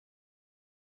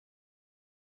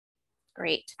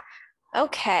Great.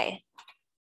 Okay.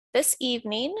 This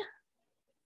evening,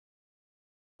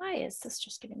 why is this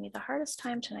just giving me the hardest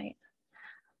time tonight?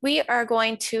 We are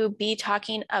going to be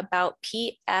talking about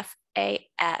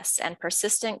PFAS and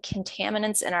persistent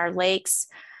contaminants in our lakes.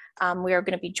 We are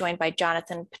going to be joined by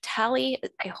Jonathan Petali.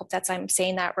 I hope I'm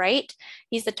saying that right.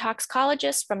 He's the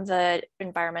toxicologist from the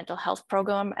Environmental Health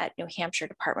Program at New Hampshire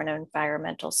Department of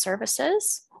Environmental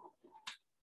Services.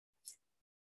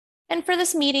 And for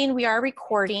this meeting, we are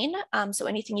recording. So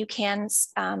anything you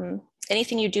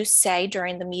do say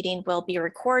during the meeting will be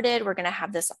recorded. We're going to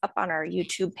have this up on our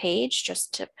YouTube page,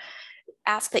 just to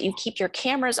ask that you keep your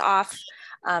cameras off,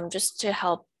 just to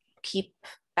help keep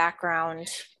background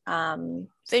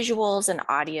visuals and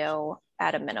audio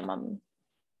at a minimum.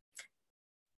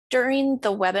 During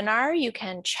the webinar, you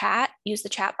can use the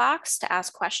chat box to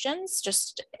ask questions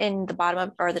just in the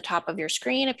bottom or the top of your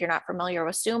screen. If you're not familiar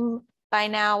with Zoom by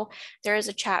now, there is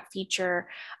a chat feature.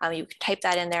 You can type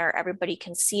that in there. Everybody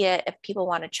can see it. If people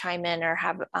want to chime in or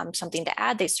have something to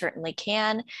add, they certainly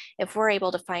can. If we're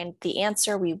able to find the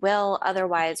answer, we will.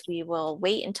 Otherwise, we will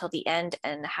wait until the end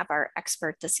and have our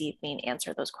expert this evening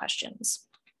answer those questions.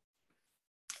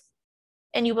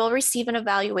 And you will receive an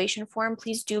evaluation form.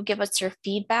 Please do give us your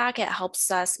feedback. It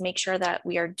helps us make sure that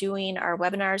we are doing our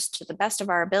webinars to the best of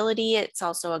our ability. It's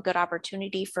also a good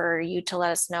opportunity for you to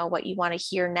let us know what you want to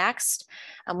hear next.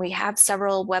 We have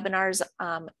several webinars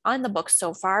on the book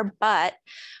so far, but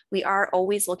we are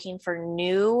always looking for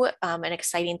new and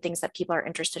exciting things that people are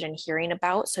interested in hearing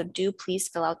about. So do please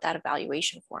fill out that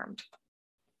evaluation form.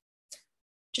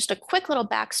 Just a quick little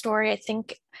backstory. I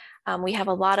think we have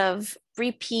a lot of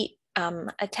repeat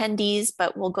attendees,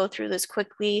 but we'll go through this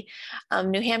quickly.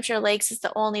 New Hampshire Lakes is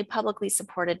the only publicly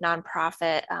supported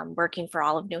nonprofit working for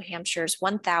all of New Hampshire's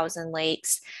 1,000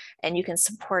 lakes, and you can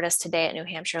support us today at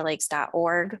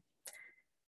newhampshirelakes.org.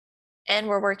 And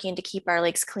we're working to keep our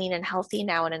lakes clean and healthy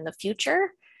now and in the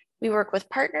future. We work with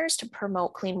partners to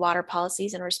promote clean water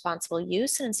policies and responsible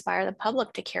use and inspire the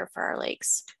public to care for our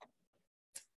lakes.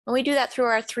 And we do that through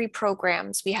our 3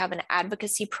 programs. We have an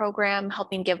advocacy program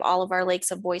helping give all of our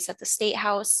lakes a voice at the State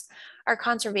House, our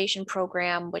conservation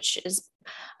program, which is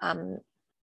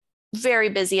very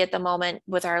busy at the moment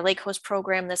with our Lake Host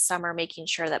program this summer, making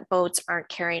sure that boats aren't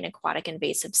carrying aquatic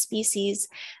invasive species,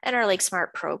 and our Lake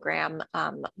Smart program,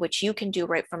 which you can do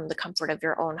right from the comfort of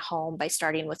your own home by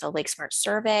starting with a Lake Smart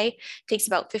survey. It takes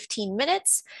about 15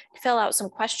 minutes to fill out some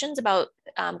questions about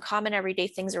common everyday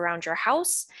things around your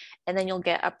house, and then you'll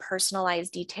get a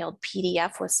personalized detailed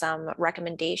PDF with some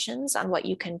recommendations on what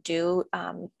you can do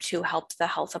to help the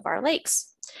health of our lakes.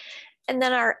 And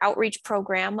then our outreach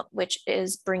program, which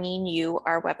is bringing you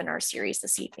our webinar series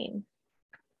this evening.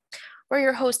 We're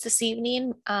your host this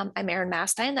evening. I'm Erin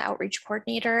Mastine, the outreach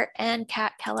coordinator, and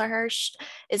Kat Kellerhirsch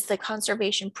is the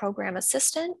conservation program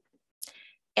assistant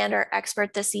and our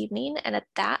expert this evening. And at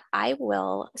that, I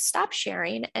will stop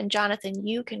sharing. And Jonathan,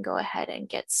 you can go ahead and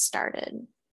get started.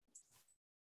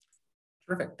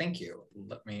 Terrific, thank you.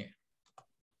 Let me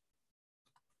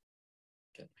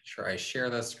make sure I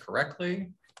share this correctly.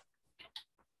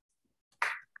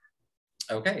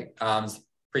 Okay,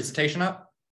 presentation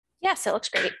up? Yes, it looks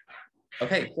great.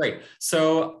 Okay, great.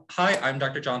 So, hi, I'm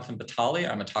Dr. Jonathan Petali.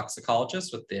 I'm a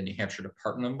toxicologist with the New Hampshire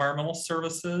Department of Environmental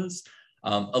Services.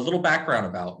 A little background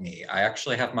about me. I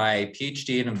actually have my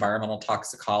Ph.D. in environmental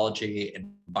toxicology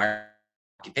and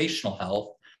occupational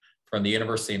health from the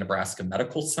University of Nebraska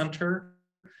Medical Center.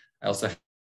 I also have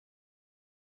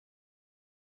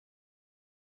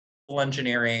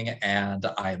engineering, and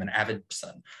I'm an avid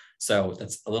person. So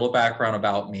that's a little background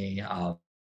about me.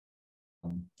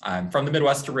 I'm from the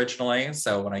Midwest originally,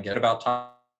 so when I get about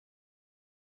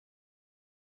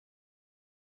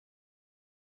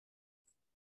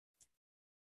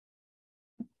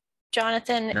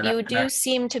Jonathan, you do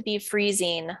seem to be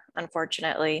freezing,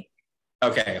 unfortunately.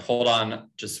 Okay, hold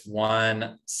on just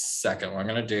 1 second. What I'm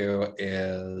gonna do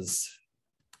is,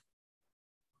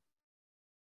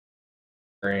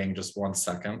 just 1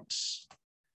 second.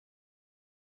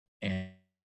 And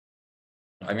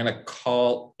I'm gonna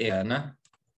call in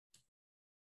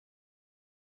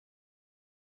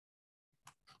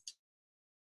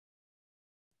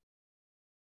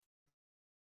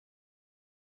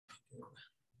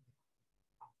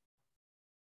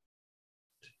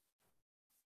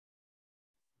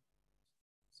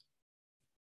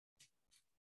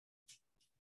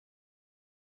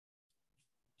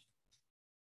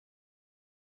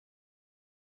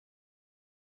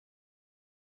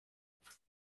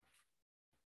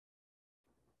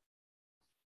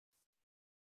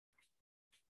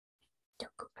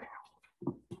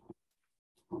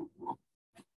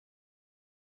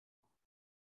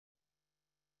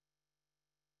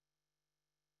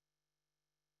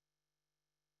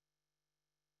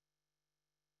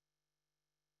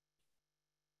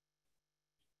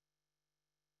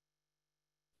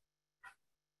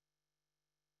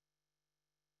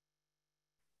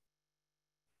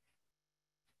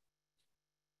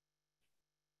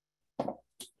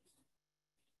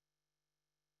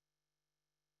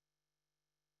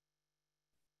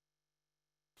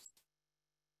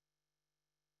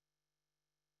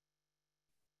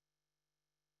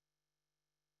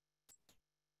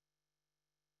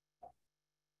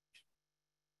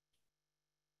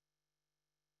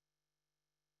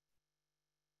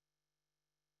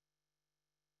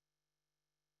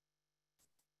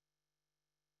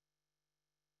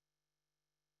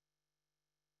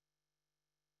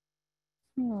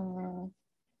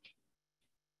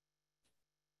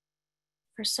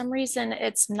For some reason,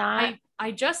 it's not.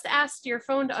 I just asked your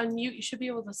phone to unmute. You should be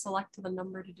able to select the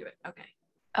number to do it. Okay.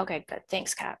 Okay, good.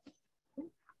 Thanks, Kat.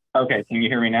 Okay, can you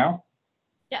hear me now?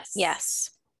 Yes.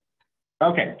 Yes.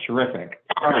 Okay, terrific.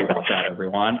 Sorry about that,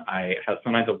 everyone. I have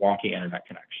sometimes a wonky internet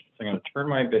connection. So I'm going to turn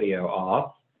my video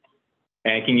off.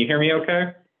 And can you hear me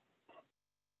okay?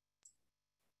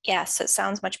 Yes, it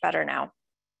sounds much better now.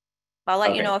 I'll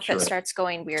let you know if terrific. it starts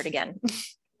going weird again.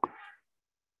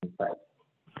 Okay.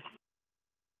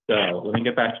 So let me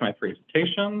get back to my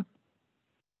presentation.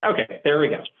 Okay, there we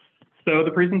go. So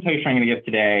the presentation I'm going to give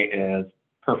today is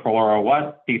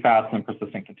Perfluoro-what, PFAS, and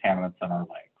persistent contaminants in our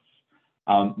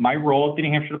lakes. My role at the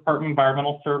New Hampshire Department of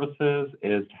Environmental Services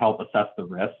is to help assess the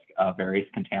risk of various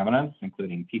contaminants,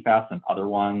 including PFAS and other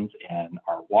ones in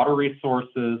our water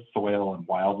resources, soil, and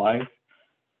wildlife.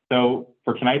 So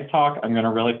for tonight's talk, I'm going to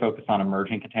really focus on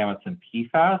emerging contaminants and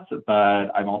PFAS, but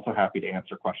I'm also happy to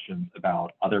answer questions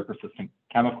about other persistent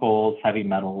chemicals, heavy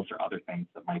metals, or other things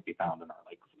that might be found in our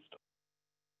lake system.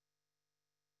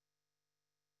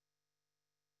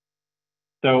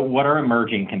 So what are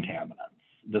emerging contaminants?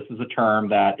 This is a term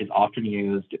that is often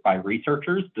used by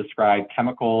researchers to describe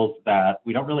chemicals that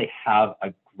we don't really have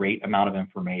a great amount of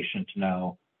information to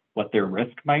know what their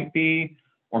risk might be,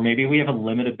 or maybe we have a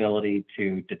limited ability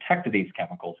to detect these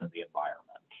chemicals in the environment.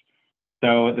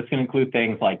 So this can include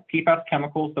things like PFAS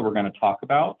chemicals that we're going to talk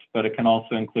about, but it can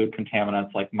also include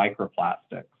contaminants like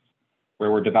microplastics,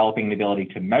 where we're developing the ability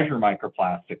to measure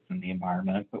microplastics in the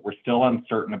environment, but we're still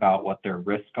uncertain about what their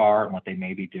risks are and what they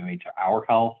may be doing to our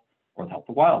health or the health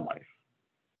of wildlife.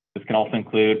 This can also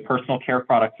include personal care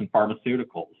products and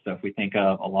pharmaceuticals. So if we think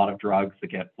of a lot of drugs that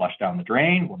get flushed down the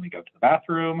drain when we go to the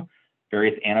bathroom,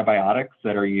 various antibiotics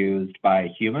that are used by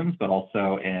humans, but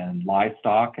also in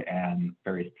livestock and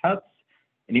various pets,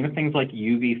 and even things like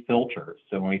UV filters.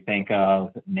 So when we think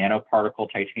of nanoparticle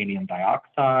titanium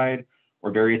dioxide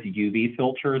or various UV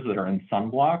filters that are in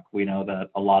sunblock, we know that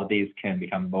a lot of these can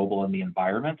become mobile in the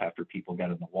environment after people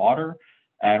get in the water,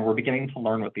 and we're beginning to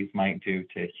learn what these might do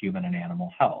to human and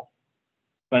animal health.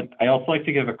 But I also like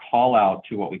to give a call out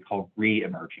to what we call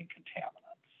re-emerging contaminants.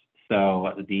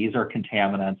 So these are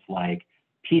contaminants like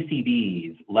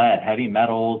PCBs, lead, heavy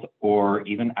metals, or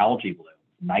even algae blooms,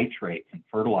 nitrates, and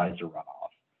fertilizer runoff.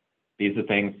 These are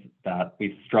things that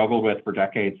we've struggled with for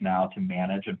decades now to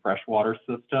manage in freshwater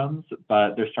systems,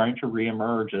 but they're starting to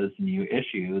reemerge as new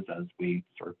issues as we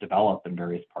sort of develop in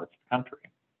various parts of the country.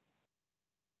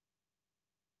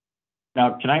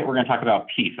 Now, tonight we're going to talk about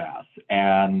PFAS,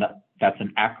 and that's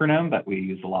an acronym that we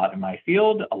use a lot in my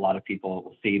field. A lot of people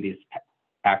will see this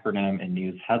acronym in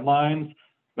news headlines,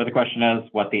 but the question is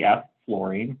what the F,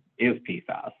 fluorine, is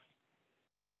PFAS.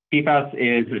 PFAS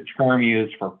is a term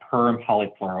used for per and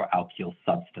polyfluoroalkyl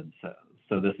substances.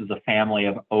 So this is a family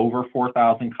of over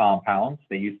 4,000 compounds.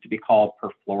 They used to be called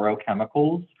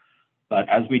perfluorochemicals, but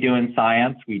as we do in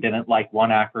science, we didn't like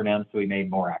one acronym, so we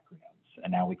made more acronyms,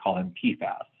 and now we call them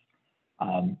PFAS.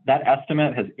 That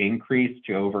estimate has increased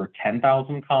to over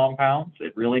 10,000 compounds.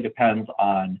 It really depends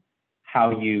on how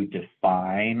you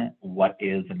define what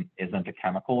is and isn't a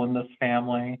chemical in this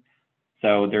family.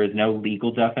 So there is no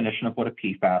legal definition of what a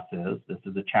PFAS is. This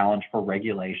is a challenge for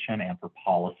regulation and for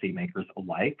policymakers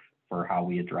alike for how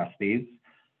we address these.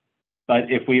 But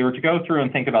if we were to go through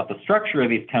and think about the structure of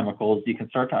these chemicals, you can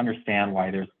start to understand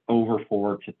why there's over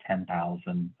 4,000 to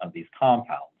 10,000 of these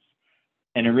compounds.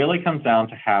 And it really comes down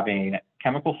to having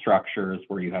chemical structures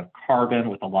where you have carbon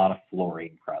with a lot of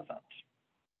fluorine present.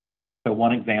 So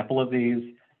one example of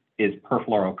these is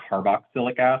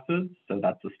perfluorocarboxylic acid. So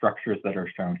that's the structures that are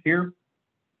shown here.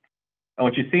 And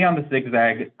what you see on the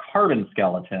zigzag carbon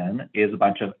skeleton is a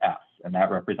bunch of F's, and that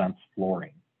represents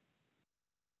fluorine.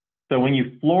 So when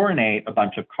you fluorinate a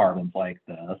bunch of carbons like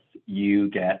this, you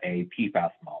get a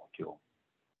PFAS molecule.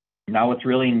 Now, what's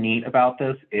really neat about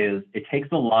this is it takes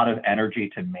a lot of energy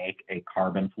to make a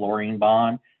carbon-fluorine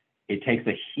bond. It takes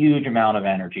a huge amount of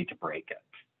energy to break it.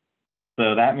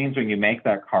 So that means when you make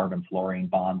that carbon-fluorine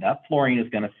bond, that fluorine is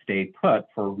going to stay put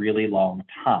for a really long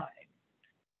time.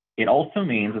 It also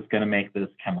means it's going to make this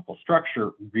chemical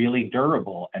structure really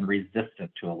durable and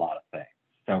resistant to a lot of things.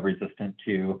 So resistant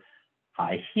to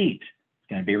high heat. It's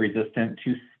going to be resistant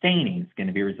to staining. It's going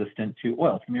to be resistant to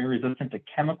oil. It's going to be resistant to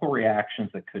chemical reactions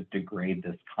that could degrade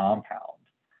this compound.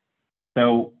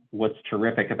 So what's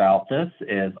terrific about this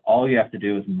is all you have to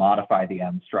do is modify the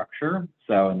end structure.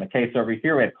 So in the case over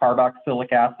here, we have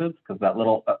carboxylic acids because that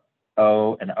little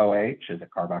O and OH is a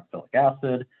carboxylic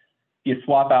acid. You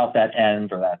swap out that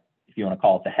end, or that, if you want to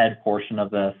call it the head portion of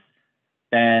this,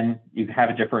 Then you have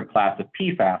a different class of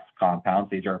PFAS compounds.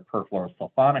 These are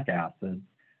perfluorosulfonic acids.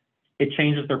 It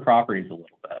changes their properties a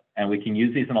little bit. And we can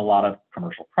use these in a lot of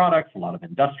commercial products, a lot of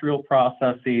industrial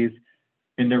processes,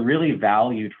 and they're really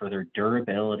valued for their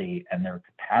durability and their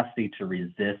capacity to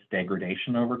resist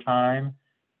degradation over time,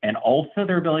 and also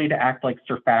their ability to act like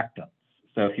surfactants.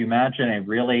 So if you imagine a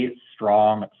really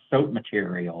strong soap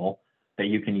material that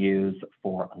you can use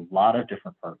for a lot of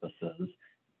different purposes,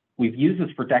 we've used this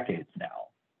for decades now.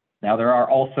 Now, there are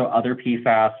also other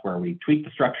PFAS where we tweak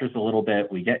the structures a little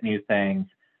bit, we get new things.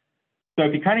 So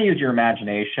if you kind of use your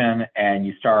imagination and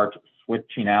you start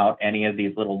switching out any of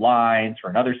these little lines for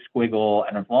another squiggle,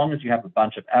 and as long as you have a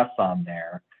bunch of F's on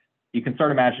there, you can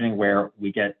start imagining where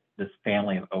we get this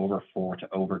family of over 4 to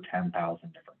over 10,000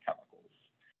 different chemicals.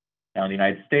 Now in the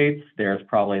United States, there's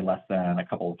probably less than a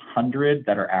couple of hundred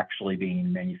that are actually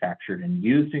being manufactured and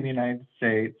used in the United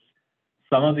States.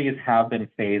 Some of these have been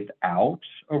phased out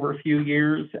over a few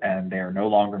years and they're no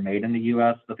longer made in the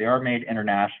US, but they are made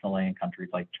internationally in countries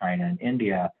like China and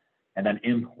India and then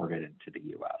imported into the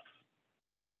US.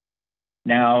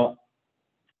 Now,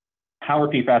 how are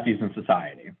PFAS used in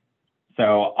society? So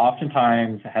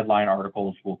oftentimes headline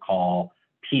articles will call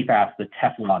PFAS the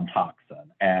Teflon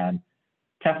toxin. And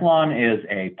Teflon is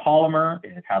a polymer.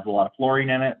 It has a lot of fluorine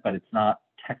in it, but it's not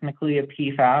technically a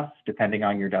PFAS, depending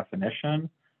on your definition.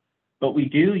 But we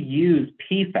do use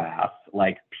PFAS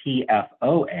like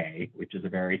PFOA, which is a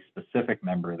very specific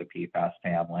member of the PFAS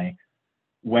family,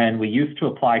 when we used to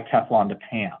apply Teflon to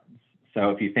pans.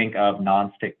 So if you think of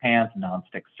nonstick pans,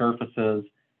 nonstick surfaces,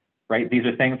 right? These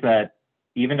are things that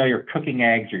even though you're cooking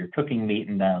eggs or you're cooking meat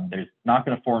in them, there's not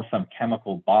going to form some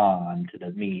chemical bond to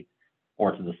the meat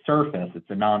or to the surface. It's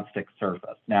a nonstick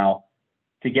surface. Now,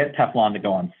 to get Teflon to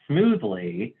go on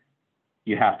smoothly,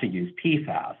 you have to use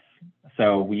PFAS.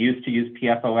 So we used to use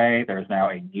PFOA. There's now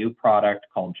a new product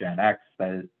called Gen X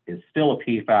that is still a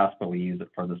PFAS, but we use it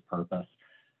for this purpose.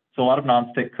 So a lot of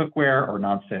nonstick cookware or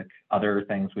nonstick other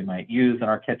things we might use in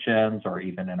our kitchens or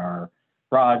even in our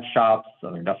garage shops,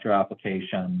 other industrial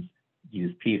applications,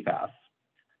 use PFAS.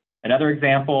 Another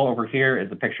example over here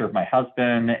is a picture of my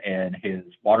husband in his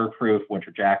waterproof winter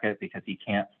jacket because he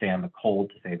can't stand the cold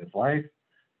to save his life.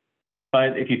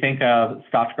 But if you think of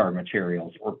Scotchgard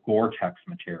materials or Gore-Tex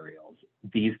materials,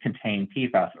 these contain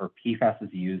PFAS or PFAS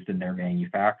is used in their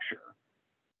manufacture.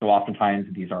 So oftentimes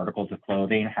these articles of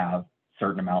clothing have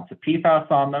certain amounts of PFAS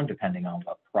on them, depending on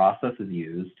what process is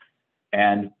used.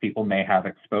 And people may have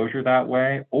exposure that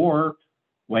way, or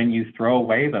when you throw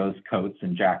away those coats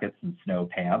and jackets and snow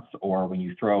pants, or when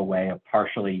you throw away a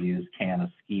partially used can of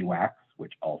ski wax,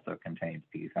 which also contains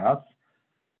PFAS.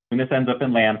 When this ends up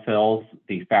in landfills,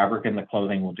 the fabric in the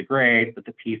clothing will degrade, but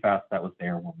the PFAS that was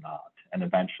there will not. And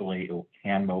eventually it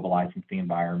can mobilize into the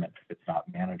environment if it's not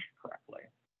managed correctly.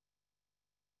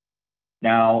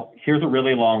 Now, here's a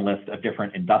really long list of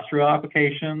different industrial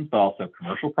applications, but also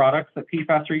commercial products that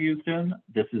PFAS are used in.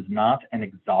 This is not an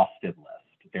exhaustive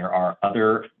list. There are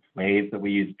other ways that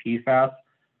we use PFAS.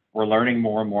 We're learning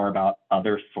more and more about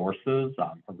other sources.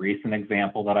 A recent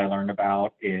example that I learned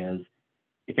about is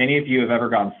if any of you have ever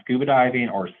gone scuba diving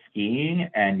or skiing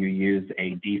and you use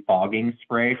a defogging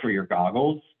spray for your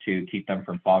goggles to keep them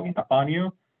from fogging up on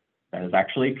you, that is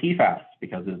actually PFAS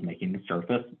because it is making the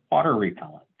surface water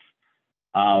repellent.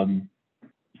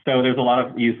 So there's a lot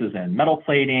of uses in metal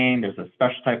plating. There's a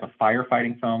special type of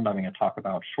firefighting foam that I'm going to talk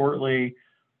about shortly.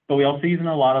 But we also use in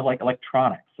a lot of like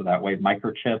electronics. So that way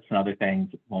microchips and other things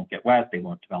won't get wet. They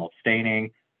won't develop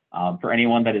staining. For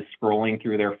anyone that is scrolling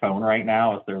through their phone right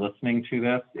now as they're listening to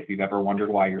this, if you've ever wondered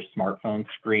why your smartphone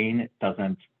screen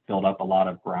doesn't build up a lot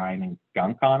of grime and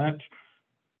gunk on it,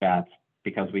 that's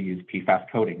because we use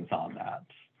PFAS coatings on that.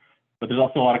 But there's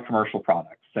also a lot of commercial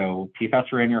products. So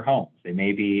PFAS are in your homes. They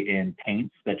may be in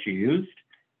paints that you used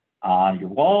on your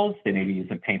walls. They may be used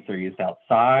in paints that are used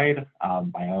outside.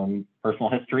 My own personal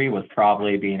history was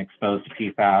probably being exposed to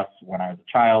PFAS when I was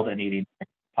a child and eating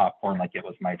popcorn like it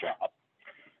was my job.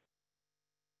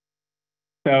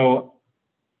 So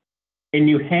in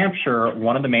New Hampshire,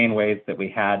 one of the main ways that we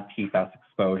had PFAS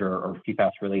exposure or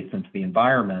PFAS release into the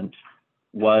environment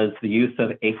was the use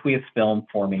of aqueous film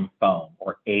forming foam,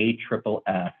 or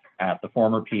AFFF, at the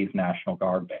former Pease National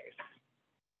Guard base.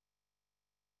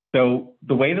 So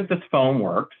the way that this foam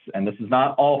works, and this is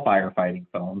not all firefighting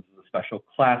foams, it's a special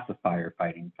class of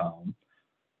firefighting foam,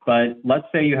 but let's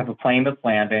say you have a plane that's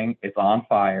landing, it's on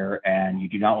fire, and you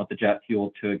do not want the jet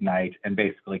fuel to ignite and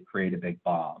basically create a big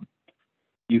bomb.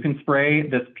 You can spray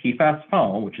this PFAS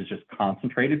foam, which is just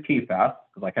concentrated PFAS,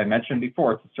 because like I mentioned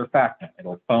before, it's a surfactant.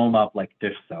 It'll foam up like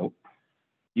dish soap.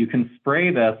 You can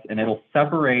spray this and it'll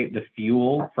separate the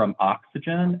fuel from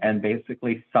oxygen and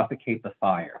basically suffocate the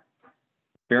fire.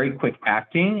 Very quick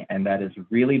acting, and that is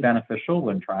really beneficial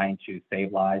when trying to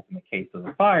save lives in the case of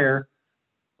a fire.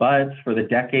 But for the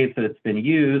decades that it's been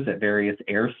used at various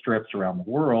airstrips around the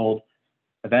world,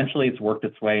 eventually it's worked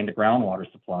its way into groundwater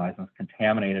supplies and has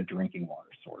contaminated drinking water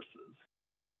sources.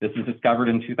 This was discovered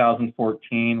in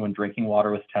 2014 when drinking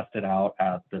water was tested out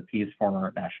at the Pease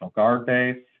former National Guard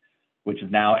base, which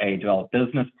is now a developed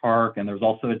business park, and there was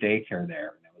also a daycare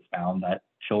there. And it was found that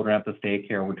children at this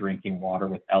daycare were drinking water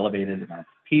with elevated amounts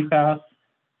of PFAS,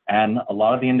 and a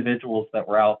lot of the individuals that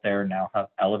were out there now have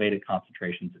elevated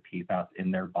concentrations of PFAS in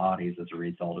their bodies as a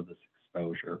result of this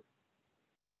exposure.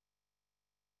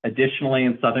 Additionally,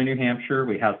 in southern New Hampshire,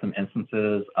 we have some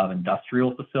instances of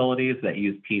industrial facilities that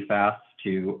use PFAS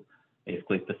to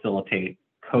basically facilitate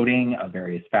coating of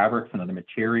various fabrics and other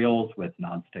materials with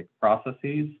nonstick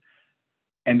processes.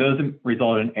 And those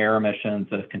result in air emissions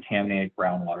that have contaminated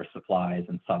groundwater supplies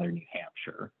in southern New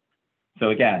Hampshire.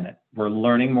 So again, we're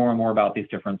learning more and more about these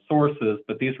different sources,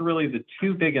 but these are really the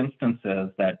two big instances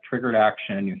that triggered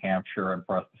action in New Hampshire and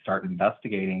for us to start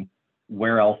investigating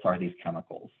where else are these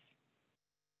chemicals.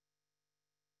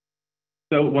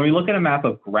 So when we look at a map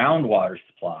of groundwater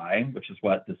supply, which is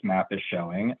what this map is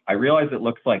showing, I realize it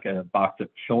looks like a box of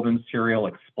children's cereal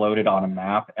exploded on a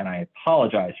map, and I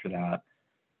apologize for that.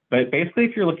 But basically,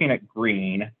 if you're looking at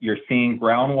green, you're seeing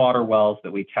groundwater wells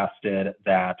that we tested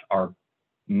that are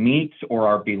meet or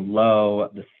are below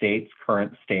the state's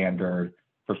current standard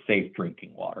for safe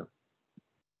drinking water.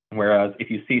 Whereas if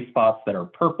you see spots that are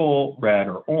purple, red,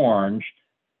 or orange,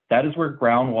 that is where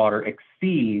groundwater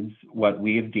exceeds what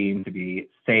we have deemed to be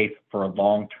safe for a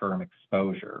long-term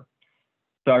exposure.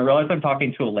 So I realize I'm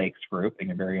talking to a lakes group and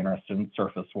you're very interested in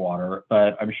surface water,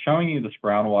 but I'm showing you this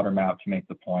groundwater map to make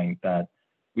the point that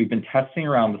we've been testing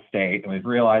around the state and we've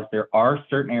realized there are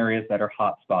certain areas that are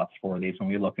hotspots for these when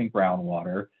we look in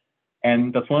groundwater.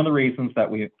 And that's one of the reasons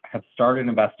that we have started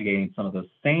investigating some of those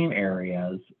same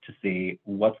areas to see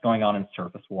what's going on in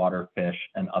surface water, fish,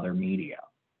 and other media.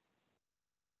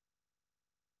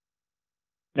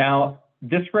 Now,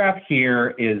 this graph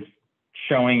here is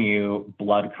showing you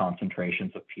blood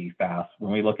concentrations of PFAS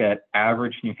when we look at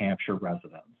average New Hampshire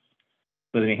residents.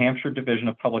 So the New Hampshire Division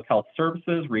of Public Health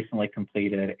Services recently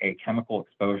completed a chemical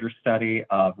exposure study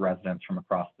of residents from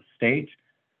across the state.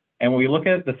 And when we look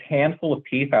at this handful of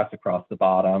PFAS across the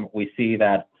bottom, we see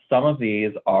that some of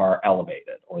these are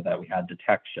elevated or that we had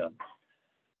detection.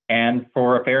 And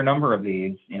for a fair number of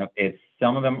these,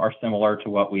 some of them are similar to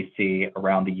what we see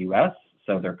around the US.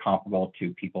 So they're comparable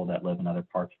to people that live in other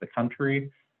parts of the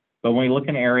country. But when we look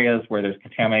in areas where there's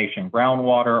contamination in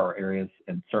groundwater or areas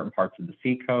in certain parts of the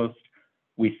seacoast,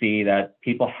 we see that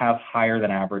people have higher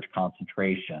than average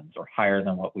concentrations or higher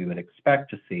than what we would expect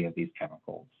to see of these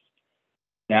chemicals.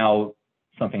 Now,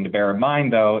 something to bear in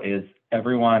mind, though, is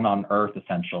everyone on Earth,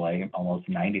 essentially, almost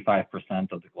 95%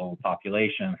 of the global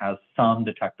population has some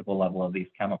detectable level of these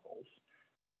chemicals.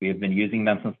 We have been using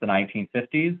them since the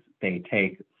 1950s. They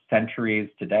take centuries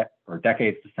to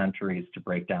decades to centuries to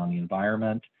break down the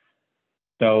environment.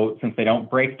 So since they don't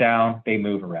break down, they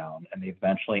move around and they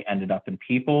eventually ended up in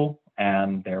people,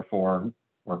 and therefore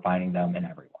we're finding them in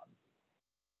everyone.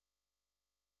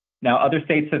 Now, other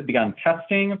states have begun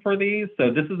testing for these.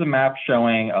 So this is a map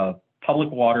showing public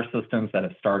water systems that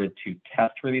have started to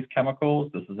test for these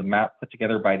chemicals. This is a map put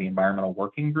together by the Environmental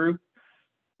Working Group.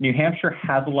 New Hampshire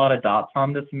has a lot of dots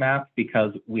on this map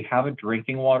because we have a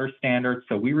drinking water standard,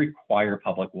 so we require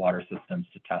public water systems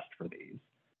to test for these.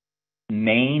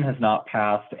 Maine has not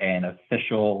passed an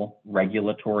official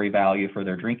regulatory value for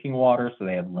their drinking water, so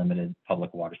they have limited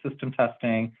public water system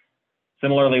testing.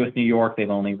 Similarly with New York, they've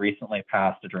only recently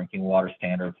passed a drinking water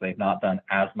standard, so they've not done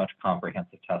as much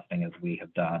comprehensive testing as we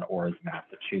have done or as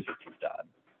Massachusetts has done.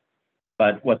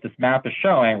 But what this map is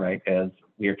showing, right, is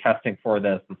we are testing for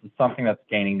this. This is something that's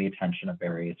gaining the attention of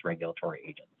various regulatory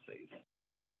agencies.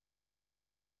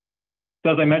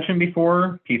 So as I mentioned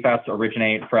before, PFAS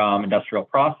originate from industrial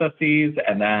processes,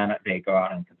 and then they go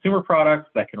out in consumer products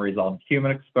that can result in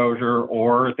human exposure,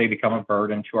 or they become a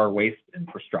burden to our waste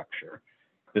infrastructure.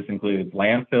 This includes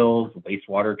landfills,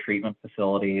 wastewater treatment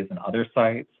facilities, and other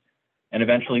sites. And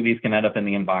eventually these can end up in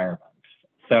the environment.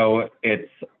 So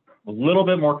it's a little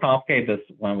bit more complicated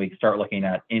when we start looking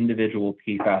at individual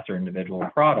PFAS or individual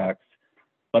products.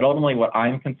 But ultimately what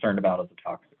I'm concerned about as a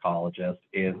toxicologist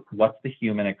is what's the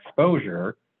human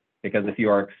exposure? Because if you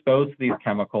are exposed to these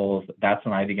chemicals, that's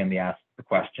when I begin to ask the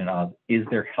question of, is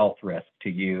there health risk to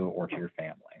you or to your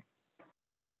family?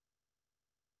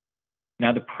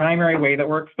 Now, the primary way that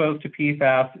we're exposed to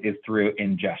PFAS is through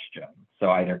ingestion. So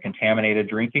either contaminated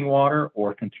drinking water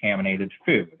or contaminated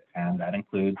food. And that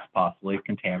includes possibly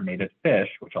contaminated fish,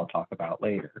 which I'll talk about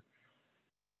later.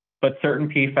 But certain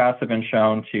PFAS have been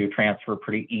shown to transfer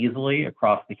pretty easily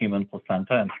across the human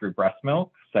placenta and through breast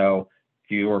milk. So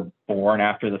if you were born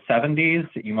after the 70s,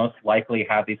 you most likely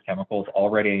have these chemicals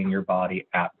already in your body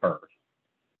at birth.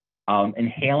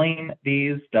 Inhaling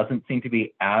these doesn't seem to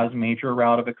be as major a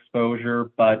route of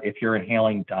exposure, but if you're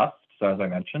inhaling dust, so as I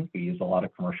mentioned, we use a lot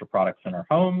of commercial products in our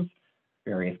homes,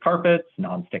 various carpets,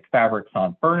 nonstick fabrics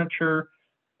on furniture.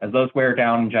 As those wear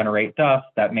down and generate dust,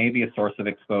 that may be a source of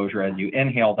exposure as you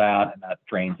inhale that, and that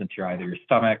drains into either your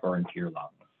stomach or into your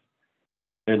lungs.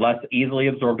 They're less easily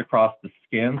absorbed across the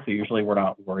skin, so usually we're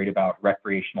not worried about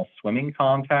recreational swimming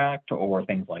contact or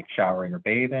things like showering or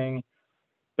bathing.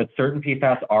 But certain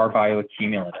PFAS are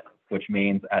bioaccumulative, which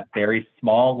means at very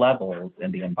small levels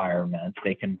in the environment,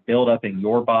 they can build up in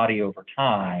your body over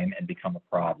time and become a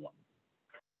problem.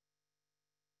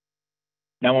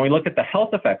 Now, when we look at the health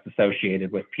effects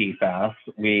associated with PFAS,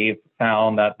 we've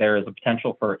found that there is a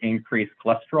potential for increased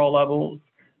cholesterol levels,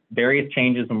 various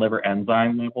changes in liver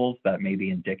enzyme levels that may be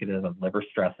indicative of liver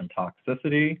stress and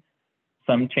toxicity,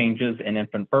 some changes in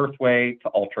infant birth weight,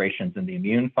 alterations in the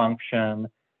immune function,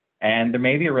 and there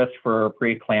may be a risk for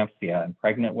preeclampsia in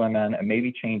pregnant women and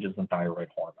maybe changes in thyroid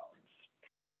hormones.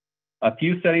 A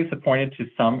few studies have pointed to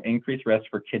some increased risk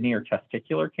for kidney or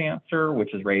testicular cancer, which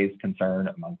has raised concern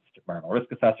amongst environmental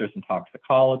risk assessors and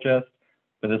toxicologists,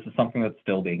 but this is something that's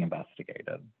still being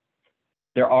investigated.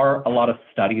 There are a lot of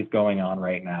studies going on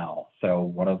right now. So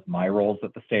one of my roles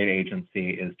at the state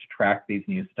agency is to track these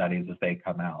new studies as they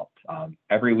come out.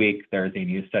 Every week, there's a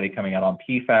new study coming out on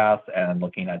PFAS and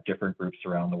looking at different groups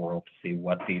around the world to see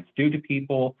what these do to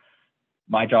people.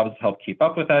 My job is to help keep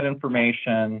up with that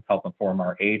information, help inform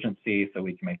our agency so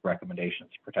we can make recommendations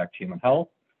to protect human health.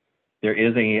 There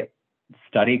is a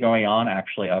study going on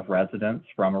actually of residents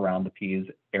from around the Pease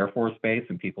Air Force Base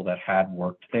and people that had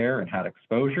worked there and had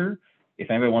exposure. If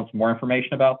anybody wants more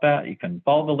information about that, you can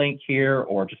follow the link here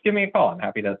or just give me a call. I'm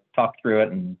happy to talk through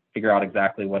it and figure out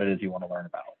exactly what it is you want to learn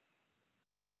about.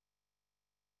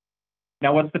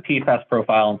 Now, what's the PFAS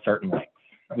profile in certain lakes?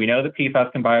 We know that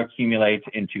PFAS can bioaccumulate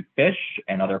into fish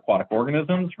and other aquatic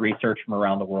organisms. Research from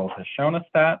around the world has shown us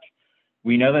that.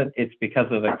 We know that it's because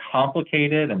of the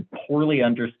complicated and poorly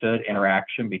understood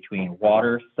interaction between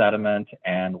water, sediment,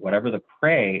 and whatever the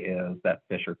prey is that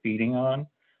fish are feeding on.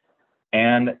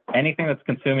 And anything that's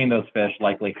consuming those fish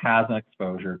likely has an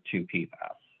exposure to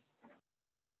PFAS.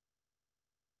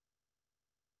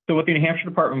 So what the New Hampshire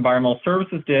Department of Environmental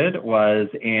Services did was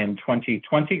in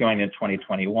 2020, going into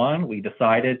 2021, we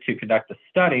decided to conduct a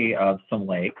study of some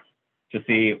lakes to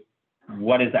see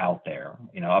what is out there.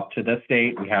 You know, up to this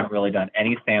date, we haven't really done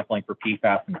any sampling for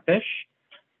PFAS in fish,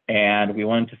 and we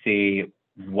wanted to see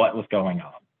what was going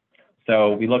on.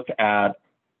 So we looked at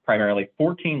primarily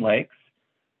 14 lakes.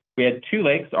 We had 2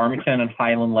 lakes, Armington and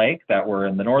Highland Lake, that were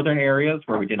in the northern areas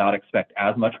where we did not expect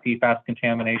as much PFAS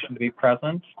contamination to be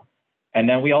present. And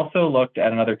then we also looked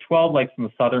at another 12 lakes in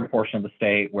the southern portion of the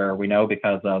state where we know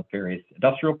because of various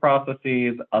industrial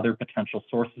processes, other potential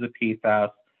sources of PFAS,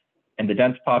 and the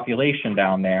dense population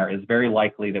down there is very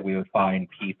likely that we would find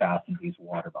PFAS in these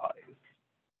water bodies.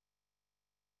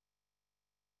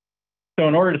 So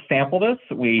in order to sample this,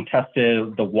 we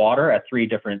tested the water at 3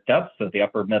 different depths, so the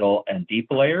upper, middle, and deep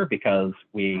layer, because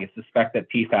we suspect that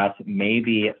PFAS may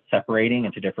be separating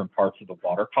into different parts of the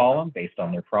water column based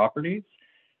on their properties.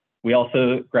 We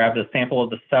also grabbed a sample of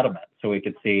the sediment, so we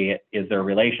could see, is there a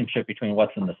relationship between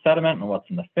what's in the sediment and what's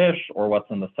in the fish, or what's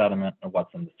in the sediment and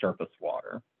what's in the surface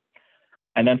water.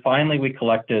 And then finally, we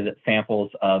collected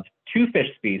samples of 2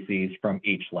 fish species from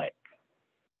each lake.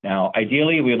 Now,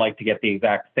 ideally, we would like to get the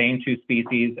exact same 2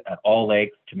 species at all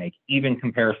lakes to make even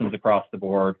comparisons across the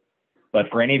board. But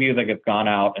for any of you that have gone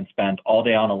out and spent all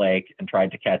day on a lake and tried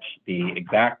to catch the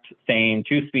exact same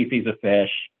 2 species of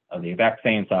fish of the exact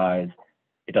same size,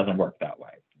 it doesn't work that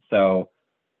way. So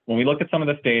when we look at some of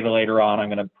this data later on, I'm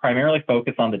going to primarily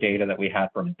focus on the data that we had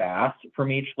from bass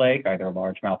from each lake, either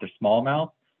largemouth or smallmouth.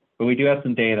 But we do have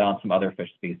some data on some other fish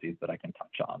species that I can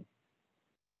touch on.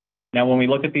 Now, when we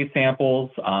look at these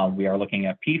samples, we are looking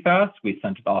at PFAS. We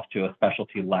sent it off to a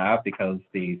specialty lab because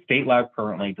the state lab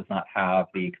currently does not have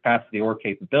the capacity or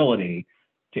capability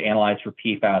to analyze for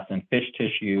PFAS in fish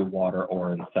tissue, water,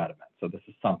 or in sediment. So this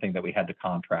is something that we had to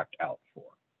contract out for.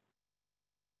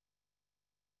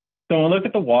 So when we look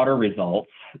at the water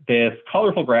results, this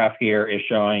colorful graph here is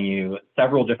showing you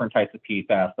several different types of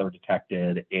PFAS that were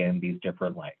detected in these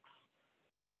different lakes.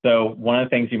 So one of the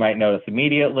things you might notice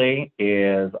immediately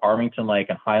is Armington Lake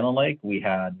and Highland Lake, we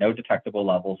had no detectable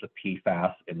levels of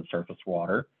PFAS in the surface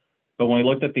water. But when we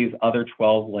looked at these other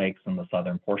 12 lakes in the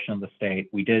southern portion of the state,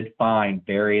 we did find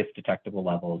various detectable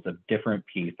levels of different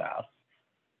PFAS.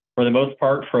 For the most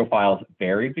part, profiles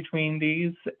varied between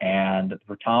these, and the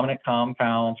predominant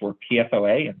compounds were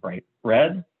PFOA in bright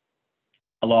red,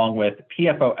 along with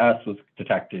PFOS was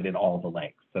detected in all the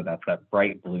lakes. So that's that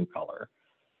bright blue color.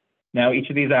 Now, each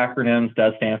of these acronyms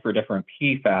does stand for different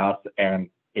PFAS, and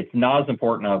it's not as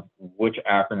important of which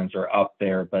acronyms are up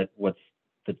there, but what's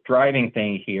the driving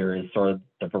thing here is sort of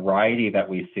the variety that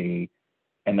we see,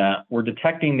 and that we're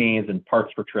detecting these in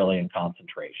parts per trillion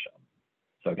concentration.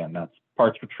 So again, that's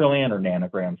parts per trillion or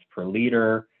nanograms per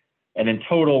liter. And in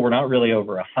total, we're not really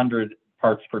over 100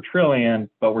 parts per trillion,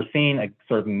 but we're seeing a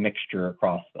sort of mixture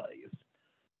across these.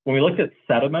 When we looked at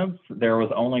sediments, there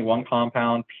was only one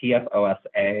compound, PFOSA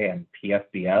and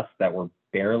PFBS, that were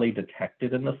barely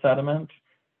detected in the sediment.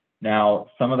 Now,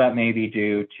 some of that may be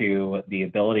due to the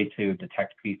ability to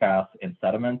detect PFAS in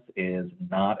sediments is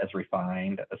not as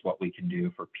refined as what we can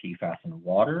do for PFAS in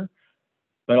water.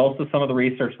 But also some of the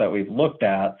research that we've looked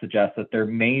at suggests that there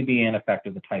may be an effect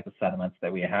of the type of sediments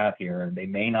that we have here, and they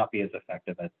may not be as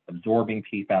effective at absorbing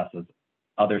PFAS as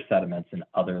other sediments in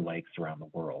other lakes around the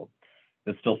world.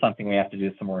 It's still something we have to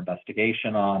do some more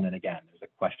investigation on. And again, there's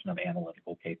a question of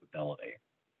analytical capability.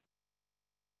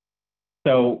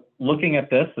 So looking at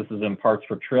this is in parts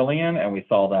per trillion, and we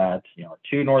saw that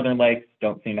 2 northern lakes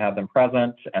don't seem to have them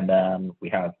present, and then we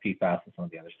have PFAS in some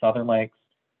of the other southern lakes.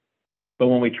 But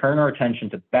when we turn our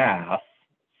attention to bass,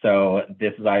 so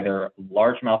this is either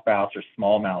largemouth bass or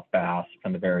smallmouth bass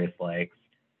from the various lakes,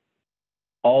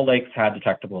 all lakes had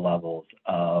detectable levels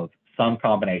of some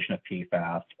combination of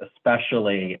PFAS,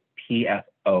 especially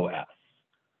PFOS.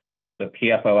 So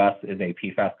PFOS is a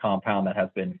PFAS compound that has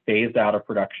been phased out of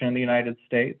production in the United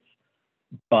States,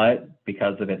 but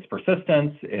because of its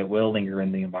persistence, it will linger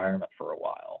in the environment for a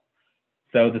while.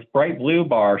 So this bright blue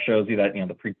bar shows you that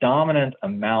the predominant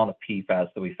amount of PFAS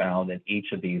that we found in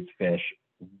each of these fish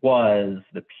was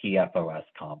the PFOS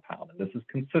compound. And this is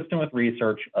consistent with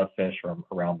research of fish from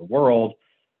around the world,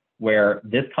 where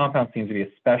this compound seems to be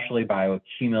especially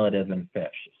bioaccumulative in fish.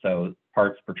 So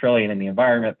parts per trillion in the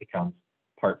environment becomes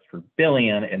parts per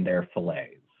billion in their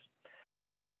fillets.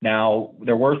 Now,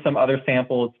 there were some other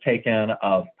samples taken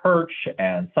of perch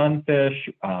and sunfish.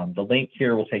 The link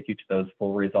here will take you to those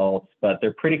full results, but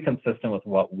they're pretty consistent with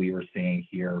what we were seeing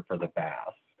here for the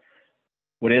bass.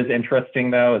 What is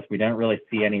interesting, though, is we didn't really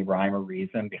see any rhyme or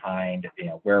reason behind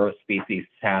where a species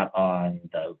sat on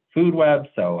the food web,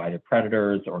 so either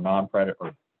predators or non-predator,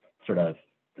 or sort of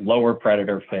lower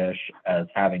predator fish as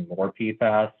having more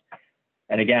PFAS.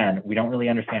 And again, we don't really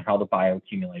understand how the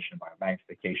bioaccumulation,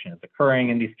 biomagnification is occurring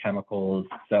in these chemicals,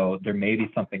 so there may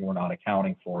be something we're not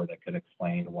accounting for that could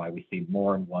explain why we see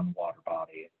more in one water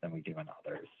body than we do in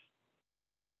others.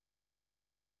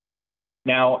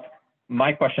 Now,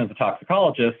 my question as a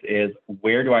toxicologist is,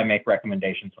 where do I make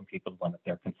recommendations on people to limit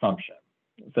their consumption?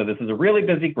 So this is a really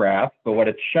busy graph, but what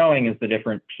it's showing is the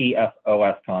different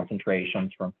PFOS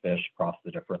concentrations from fish across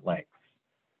the different lakes.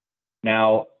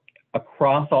 Now,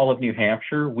 across all of New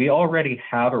Hampshire, we already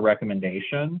have a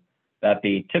recommendation that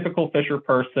the typical fisher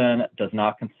person does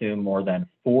not consume more than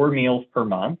 4 meals per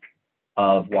month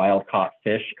of wild-caught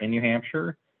fish in New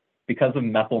Hampshire because of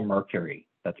methylmercury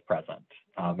that's present.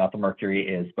 Methylmercury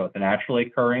is both naturally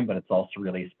occurring, but it's also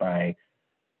released by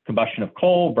combustion of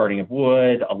coal, burning of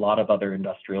wood, a lot of other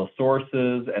industrial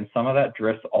sources, and some of that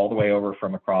drifts all the way over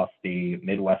from across the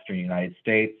Midwestern United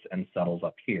States and settles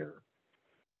up here.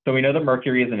 So we know that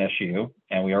mercury is an issue,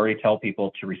 and we already tell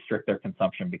people to restrict their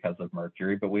consumption because of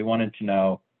mercury, but we wanted to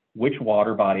know which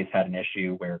water bodies had an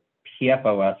issue where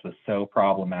PFOS was so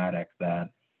problematic that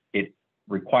it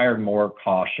required more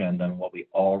caution than what we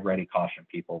already caution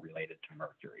people related to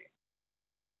mercury.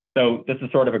 So this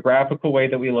is sort of a graphical way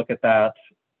that we look at that.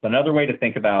 Another way to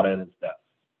think about it is this.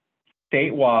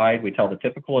 Statewide, we tell the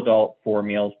typical adult 4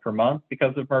 meals per month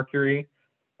because of mercury.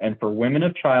 And for women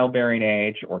of childbearing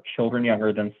age or children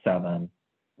younger than 7,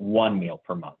 1 meal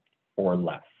per month or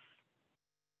less.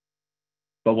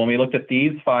 But when we looked at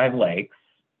these 5 lakes,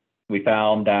 we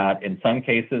found that in some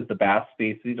cases, the bass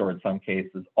species, or in some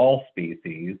cases, all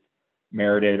species,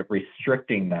 merited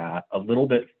restricting that a little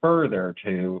bit further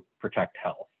to protect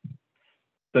health.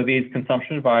 So these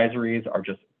consumption advisories are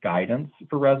just guidance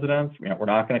for residents. We're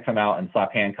not going to come out and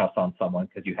slap handcuffs on someone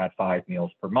because you had 5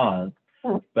 meals per month.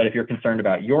 But if you're concerned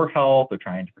about your health or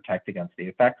trying to protect against the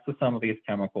effects of some of these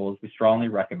chemicals, we strongly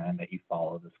recommend that you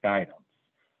follow this guidance.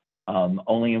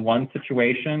 Only in one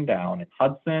situation down in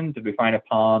Hudson did we find a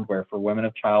pond where for women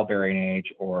of childbearing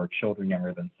age or children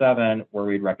younger than 7, where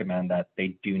we'd recommend that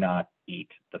they do not eat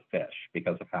the fish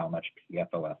because of how much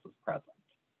PFOS is present.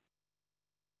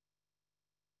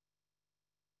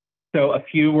 So a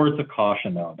few words of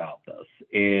caution though about this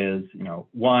is,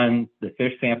 one, the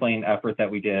fish sampling effort that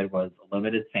we did was a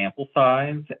limited sample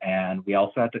size, and we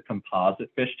also had to composite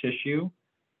fish tissue.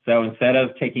 So instead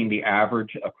of taking the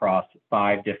average across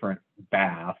 5 different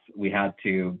baths, we had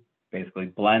to basically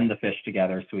blend the fish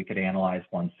together so we could analyze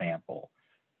one sample.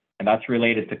 And that's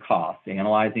related to cost.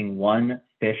 Analyzing one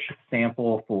fish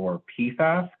sample for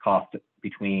PFAS cost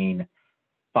between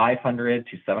 $500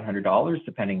 to $700,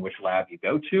 depending which lab you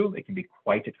go to. It can be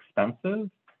quite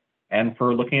expensive. And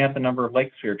for looking at the number of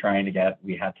lakes we were trying to get,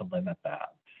 we had to limit that.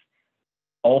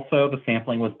 Also, the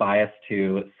sampling was biased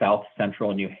to South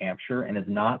Central New Hampshire and is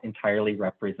not entirely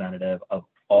representative of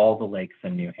all the lakes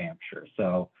in New Hampshire.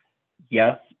 So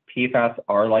yes, PFAS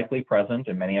are likely present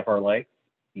in many of our lakes.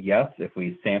 Yes, if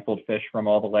we sampled fish from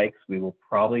all the lakes, we will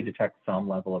probably detect some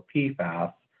level of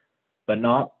PFAS, but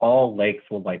not all lakes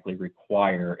will likely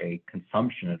require a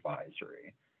consumption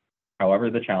advisory. However,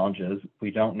 the challenge is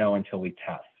we don't know until we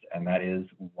test. And that is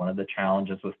one of the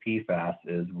challenges with PFAS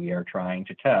is we are trying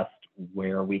to test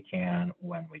where we can,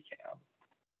 when we can.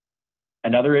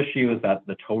 Another issue is that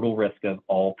the total risk of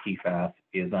all PFAS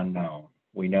is unknown.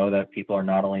 We know that people are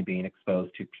not only being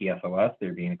exposed to PFOS,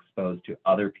 they're being exposed to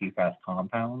other PFAS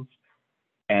compounds.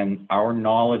 And our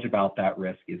knowledge about that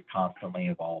risk is constantly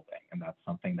evolving. And that's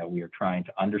something that we are trying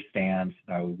to understand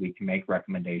so that we can make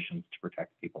recommendations to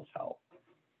protect people's health.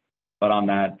 But on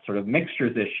that sort of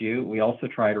mixtures issue, we also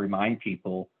try to remind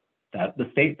people that the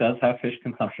state does have fish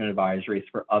consumption advisories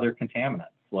for other contaminants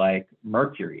like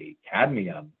mercury,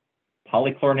 cadmium,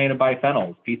 polychlorinated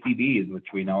biphenyls, PCBs, which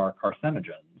we know are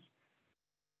carcinogens.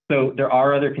 So there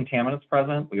are other contaminants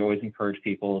present. We always encourage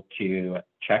people to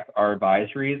check our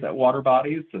advisories at water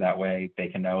bodies so that way they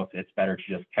can know if it's better to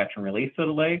just catch and release at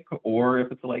a lake or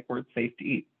if it's a lake where it's safe to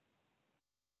eat.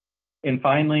 And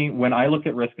finally, when I look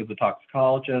at risk as a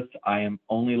toxicologist, I am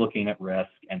only looking at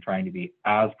risk and trying to be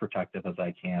as protective as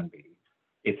I can be.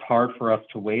 It's hard for us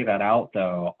to weigh that out,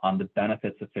 though, on the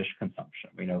benefits of fish consumption.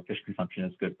 We know fish consumption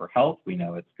is good for health. We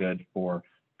know it's good for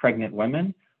pregnant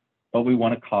women, but we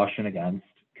want to caution against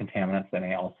contaminants that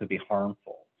may also be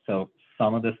harmful. So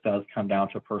some of this does come down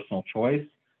to personal choice.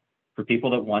 For people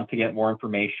that want to get more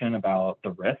information about the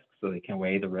risks so they can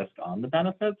weigh the risk on the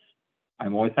benefits,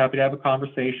 I'm always happy to have a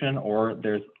conversation, or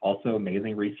there's also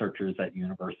amazing researchers at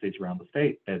universities around the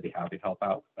state that'd be happy to help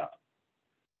out with that.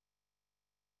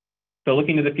 So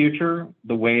looking to the future,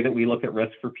 the way that we look at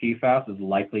risk for PFAS is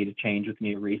likely to change with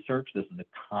new research. This is a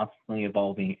constantly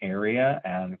evolving area,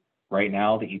 and right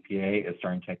now the EPA is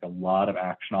starting to take a lot of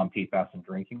action on PFAS in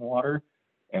drinking water,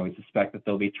 and we suspect that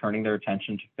they'll be turning their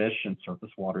attention to fish and surface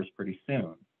waters pretty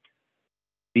soon.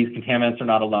 These contaminants are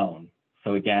not alone.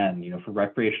 So again, for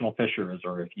recreational fishers,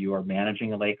 or if you are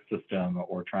managing a lake system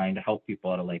or trying to help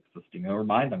people at a lake system,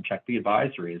 remind them, check the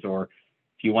advisories. Or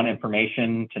if you want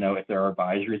information to know if there are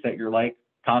advisories at your lake,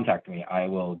 contact me. I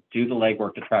will do the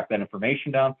legwork to track that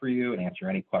information down for you and answer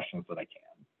any questions that I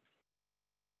can.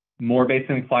 More basic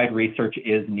and applied research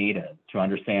is needed to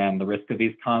understand the risk of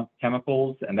these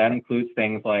chemicals, and that includes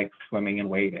things like swimming and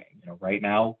wading. Right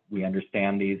now, we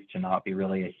understand these to not be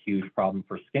really a huge problem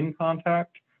for skin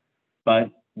contact,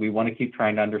 but we want to keep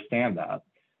trying to understand that.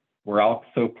 We're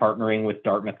also partnering with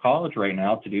Dartmouth College right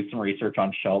now to do some research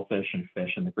on shellfish and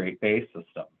fish in the Great Bay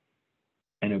system.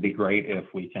 And it would be great if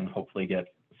we can hopefully get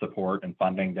support and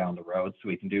funding down the road so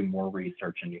we can do more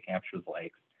research in New Hampshire's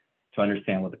lakes to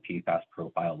understand what the PFAS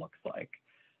profile looks like.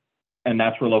 And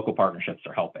that's where local partnerships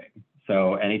are helping.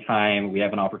 So anytime we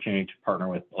have an opportunity to partner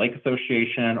with the Lake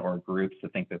Association or groups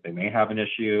that think that they may have an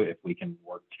issue, if we can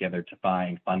work together to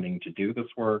find funding to do this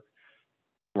work,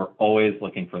 we're always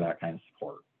looking for that kind of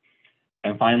support.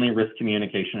 And finally, risk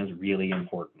communication is really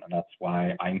important. And that's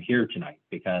why I'm here tonight,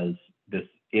 because this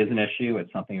is an issue.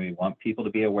 It's something we want people to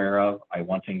be aware of. I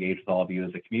want to engage with all of you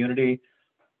as a community,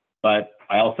 but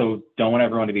I also don't want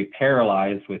everyone to be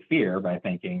paralyzed with fear by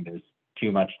thinking there's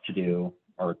too much to do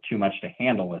or too much to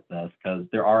handle with this, because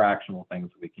there are actionable things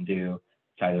that we can do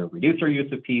to either reduce our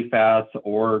use of PFAS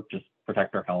or just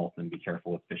protect our health and be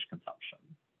careful with fish consumption.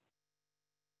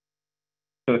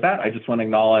 So with that, I just want to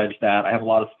acknowledge that I have a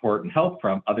lot of support and help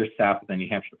from other staff within the New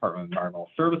Hampshire Department of Environmental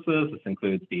Services. This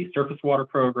includes the surface water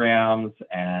programs,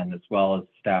 and as well as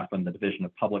staff in the Division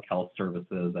of Public Health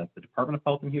Services at the Department of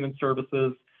Health and Human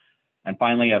Services. And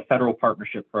finally, a federal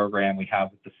partnership program we have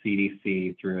with the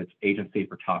CDC through its Agency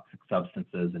for Toxic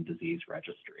Substances and Disease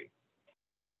Registry.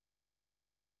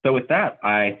 So with that,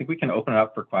 I think we can open it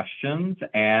up for questions,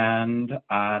 and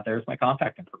there's my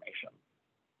contact information.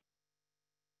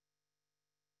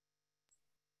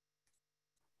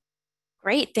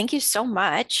 Great, thank you so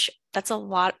much. That's a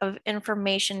lot of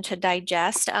information to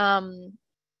digest. And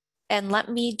let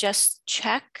me just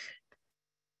check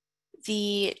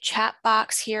the chat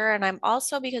box here. And I'm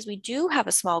also, because we do have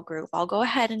a small group, I'll go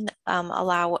ahead and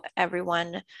allow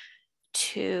everyone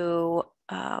to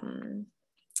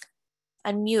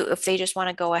unmute if they just want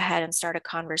to go ahead and start a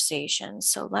conversation.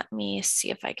 So let me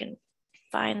see if I can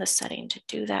find the setting to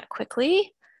do that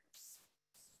quickly.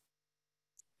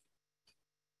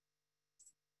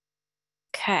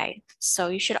 Okay, so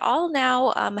you should all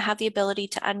now have the ability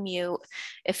to unmute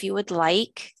if you would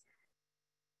like.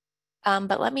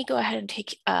 But let me go ahead and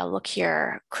take a look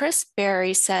here. Chris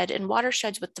Berry said, in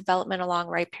watersheds with development along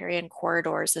riparian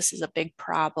corridors, this is a big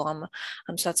problem.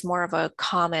 So that's more of a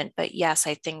comment, but yes,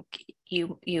 I think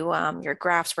your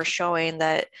graphs were showing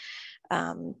that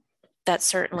that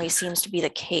certainly seems to be the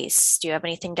case. Do you have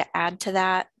anything to add to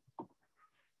that?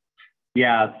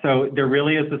 Yeah, so there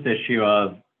really is this issue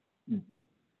of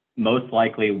most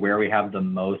likely where we have the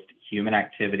most human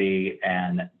activity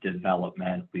and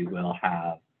development, we will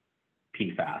have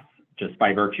PFAS, just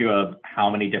by virtue of how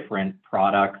many different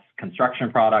products, construction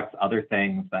products, other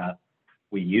things that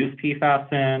we use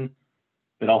PFAS in,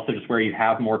 but also just where you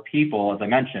have more people. As I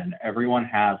mentioned, everyone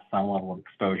has some level of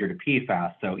exposure to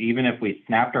PFAS. So even if we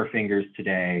snapped our fingers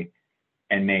today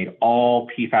and made all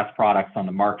PFAS products on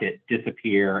the market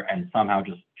disappear and somehow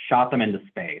just shot them into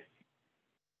space,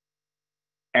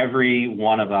 every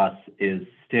one of us is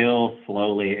still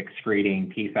slowly excreting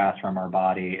PFAS from our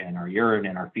body and our urine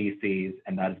and our feces,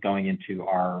 and that is going into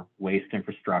our waste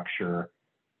infrastructure,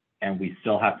 and we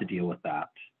still have to deal with that.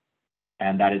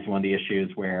 And that is one of the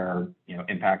issues where,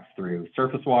 impacts through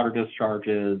surface water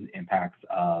discharges, impacts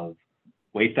of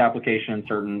waste application,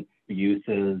 certain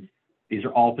uses. These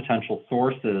are all potential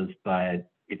sources, but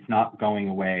it's not going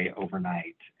away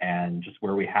overnight. And just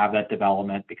where we have that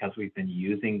development, because we've been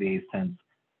using these since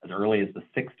as early as the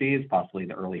 60s, possibly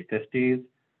the early 50s,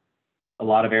 a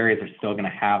lot of areas are still going to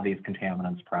have these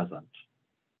contaminants present.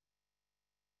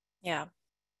 Yeah.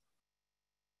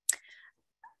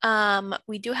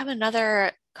 We do have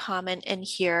another comment in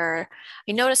here.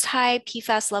 I noticed high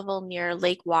PFAS level near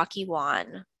Lake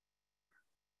Waukesha.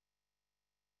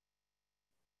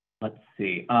 Let's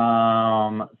see.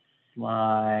 Slide,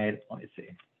 let me see.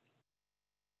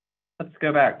 Let's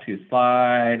go back to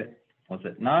slide, was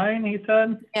it 9, he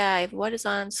said? Yeah, what is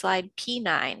on slide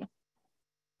P9?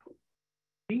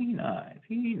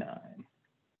 P9.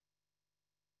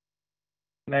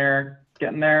 There,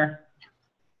 getting there.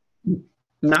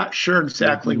 Not sure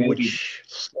exactly which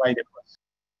slide it was.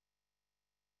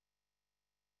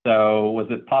 So was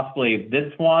it possibly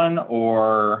this one,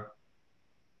 or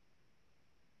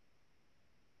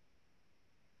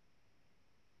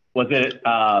was it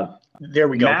there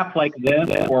we go. Map like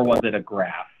this, or was it a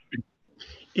graph?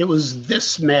 It was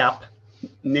this map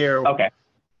near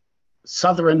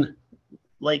southern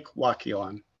Lake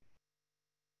Waukesha.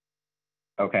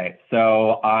 Okay,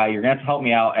 so you're going to have to help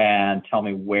me out and tell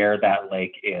me where that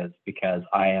lake is, because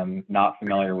I am not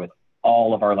familiar with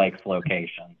all of our lakes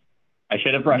locations. I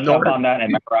should have brushed up on that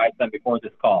and memorized them before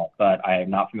this call, but I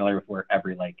am not familiar with where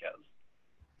every lake is.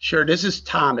 Sure, this is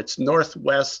Tom. It's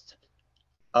northwest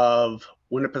of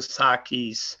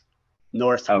Winnipesaukee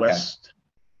northwest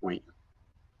point.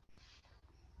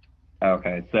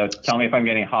 Okay, so tell me if I'm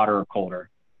getting hotter or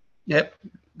colder. Yep,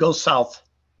 go south.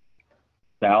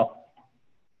 South?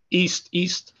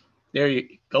 East. There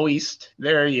you go, east.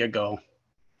 There you go.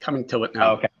 Coming to it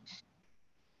now. Okay.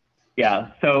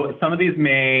 Yeah, so some of these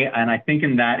may, and I think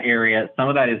in that area, some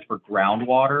of that is for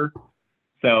groundwater.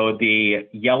 So the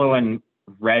yellow and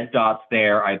red dots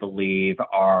there, I believe,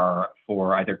 are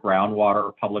for either groundwater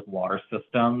or public water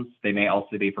systems. They may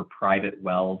also be for private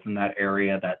wells in that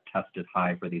area that tested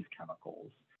high for these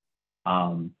chemicals.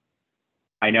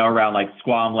 I know around like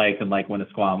Squam Lake and Lake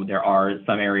Winnisquam, there are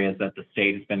some areas that the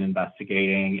state has been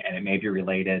investigating, and it may be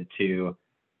related to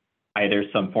either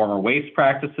some former waste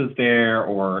practices there,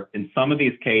 or in some of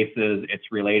these cases, it's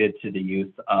related to the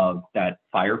use of that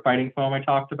firefighting foam I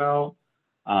talked about.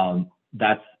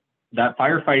 That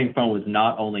firefighting foam was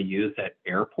not only used at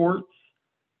airports.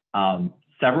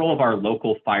 Several of our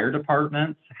local fire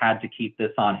departments had to keep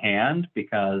this on hand,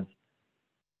 because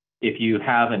if you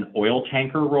have an oil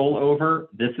tanker rollover,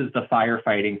 this is the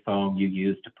firefighting foam you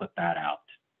use to put that out.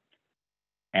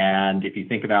 And if you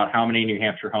think about how many New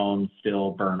Hampshire homes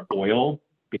still burn oil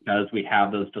because we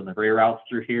have those delivery routes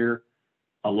through here,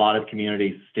 a lot of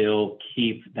communities still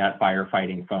keep that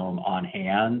firefighting foam on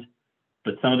hand,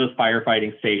 but some of those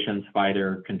firefighting stations have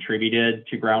either contributed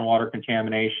to groundwater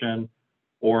contamination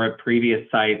or at previous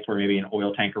sites where maybe an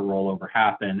oil tanker rollover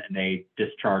happened and they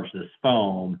discharged this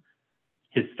foam.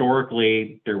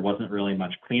 Historically, there wasn't really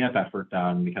much cleanup effort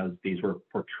done because these were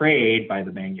portrayed by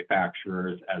the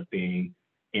manufacturers as being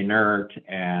inert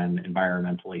and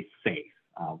environmentally safe.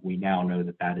 We now know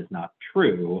that that is not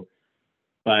true.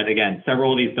 But again,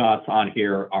 several of these dots on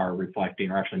here are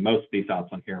reflecting, or actually most of these dots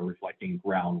on here are reflecting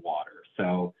groundwater.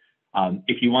 So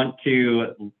if you want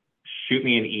to shoot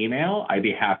me an email, I'd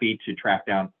be happy to track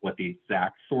down what the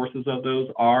exact sources of those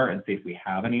are and see if we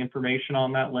have any information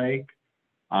on that lake.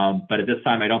 But at this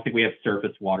time, I don't think we have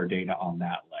surface water data on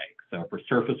that lake. So for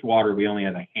surface water, we only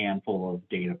have a handful of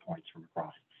data points from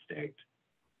across the state.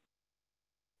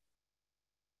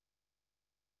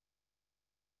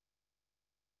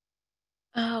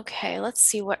 Okay, let's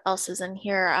see what else is in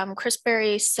here. Chris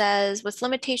Berry says, with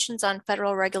limitations on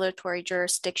federal regulatory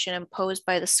jurisdiction imposed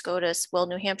by the SCOTUS, will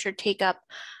New Hampshire take up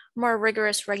more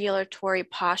rigorous regulatory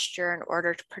posture in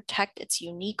order to protect its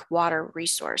unique water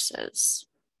resources?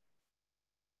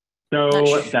 So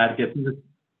that gets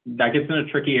in a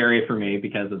tricky area for me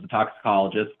because as a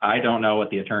toxicologist, I don't know what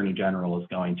the Attorney General is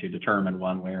going to determine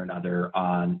one way or another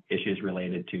on issues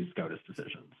related to SCOTUS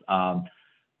decisions.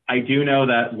 I do know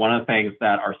that one of the things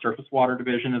that our Surface Water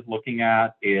Division is looking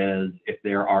at is if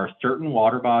there are certain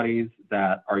water bodies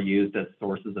that are used as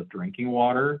sources of drinking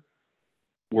water,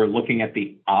 we're looking at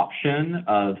the option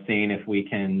of seeing if we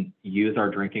can use our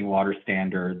drinking water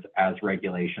standards as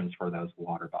regulations for those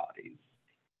water bodies.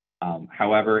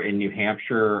 However, in New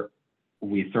Hampshire,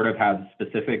 we sort of have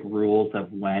specific rules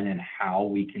of when and how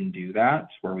we can do that,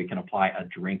 where we can apply a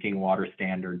drinking water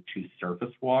standard to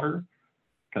surface water,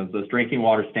 because those drinking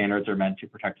water standards are meant to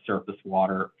protect surface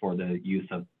water for the use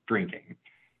of drinking.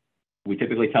 We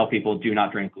typically tell people do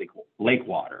not drink lake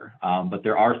water, but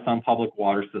there are some public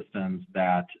water systems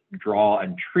that draw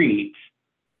and treat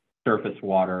surface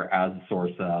water as a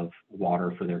source of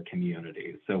water for their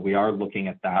communities. So we are looking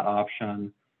at that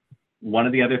option. One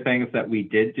of the other things that we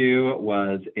did do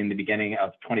was in the beginning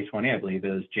of 2020, I believe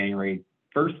it was January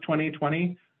 1st,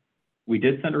 2020, we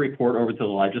did send a report over to the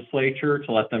legislature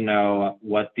to let them know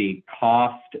what the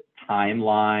cost,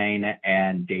 timeline,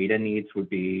 and data needs would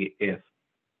be if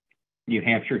New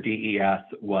Hampshire DES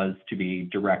was to be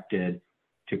directed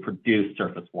to produce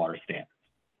surface water standards.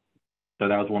 So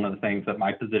that was one of the things that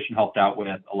my position helped out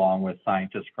with, along with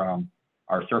scientists from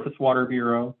our Surface Water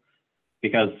Bureau,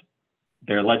 because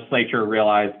their legislature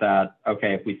realized that,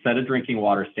 okay, if we set a drinking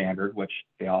water standard, which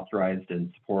they authorized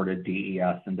and supported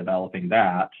DES in developing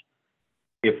that,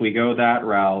 if we go that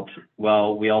route,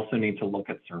 well, we also need to look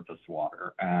at surface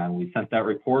water. And we sent that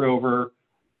report over,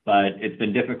 but it's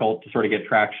been difficult to sort of get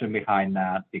traction behind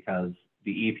that because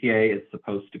the EPA is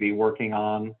supposed to be working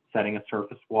on setting a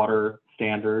surface water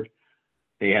standard.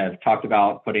 They have talked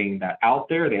about putting that out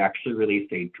there. They actually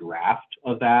released a draft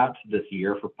of that this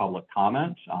year for public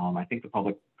comment. I think the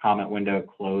public comment window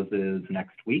closes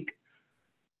next week.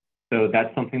 So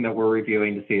that's something that we're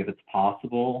reviewing to see if it's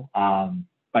possible.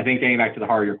 I think getting back to the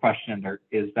heart of your question, there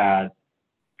is that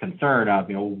concern of,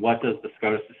 what does the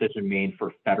SCOTUS decision mean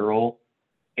for federal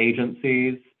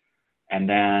agencies? And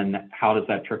then how does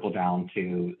that trickle down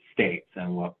to states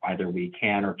and what either we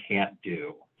can or can't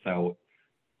do? So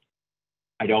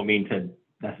I don't mean to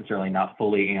necessarily not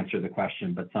fully answer the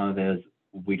question, but some of it is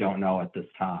we don't know at this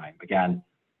time. Again,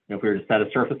 if we were to set a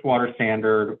surface water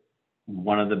standard,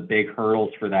 one of the big hurdles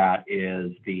for that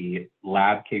is the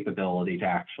lab capability to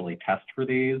actually test for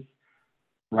these.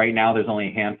 Right now, there's only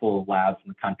a handful of labs in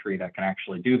the country that can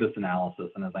actually do this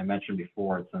analysis. And as I mentioned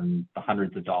before, it's in the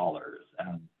hundreds of dollars.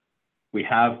 And we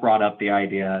have brought up the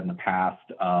idea in the past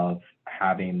of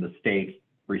having the state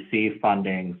receive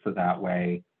funding so that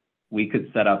way we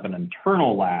could set up an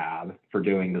internal lab for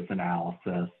doing this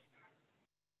analysis.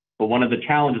 But one of the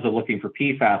challenges of looking for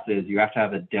PFAS is you have to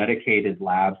have a dedicated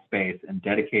lab space and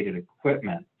dedicated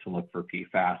equipment to look for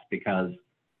PFAS, because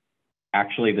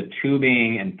actually the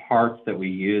tubing and parts that we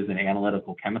use in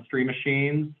analytical chemistry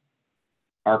machines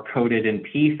are coated in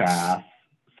PFAS,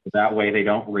 so that way they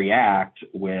don't react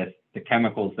with the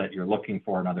chemicals that you're looking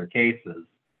for in other cases.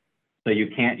 So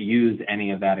you can't use any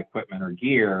of that equipment or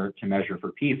gear to measure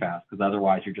for PFAS, because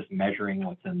otherwise you're just measuring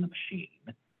what's in the machine.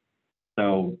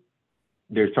 So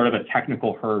there's sort of a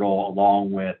technical hurdle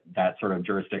along with that sort of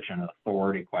jurisdiction and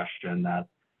authority question that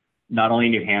not only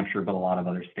New Hampshire, but a lot of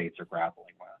other states are grappling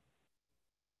with.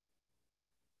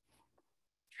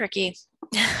 Tricky.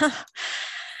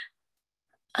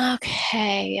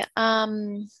 Okay.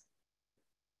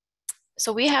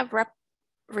 So we have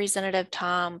Representative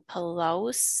Tom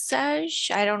Pelosej.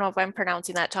 I don't know if I'm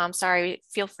pronouncing that, Tom. Sorry.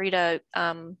 Feel free to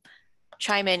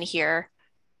chime in here.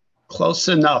 Close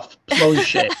enough.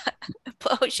 Ploche.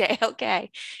 Ploche,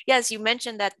 okay. Yes, you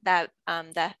mentioned that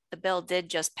the bill did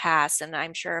just pass, and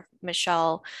I'm sure if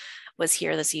Michelle was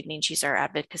here this evening, she's our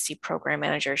advocacy program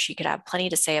manager. She could have plenty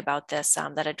to say about this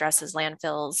that addresses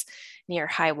landfills near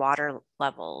high water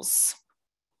levels.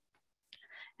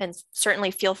 And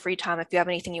certainly feel free, Tom, if you have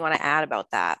anything you want to add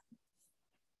about that.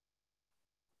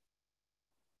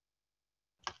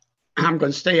 I'm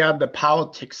going to stay on the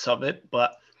politics of it,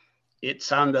 but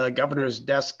it's on the governor's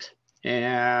desk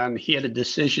and he had a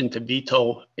decision to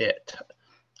veto it.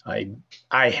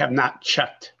 I have not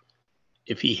checked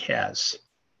if he has.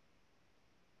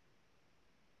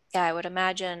 Yeah, I would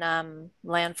imagine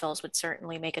landfills would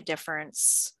certainly make a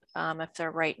difference if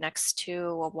they're right next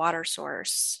to a water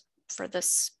source for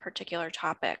this particular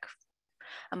topic,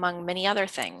 among many other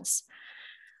things.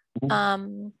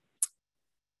 And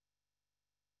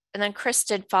then Chris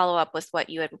did follow up with what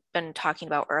you had been talking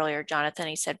about earlier, Jonathan.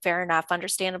 He said, fair enough.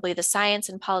 Understandably, the science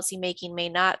and policy making may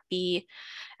not be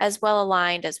as well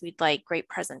aligned as we'd like. Great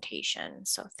presentation.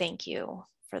 So thank you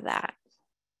for that.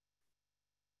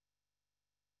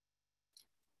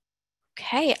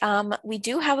 Okay, we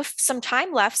do have some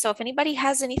time left. So if anybody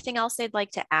has anything else they'd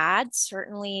like to add,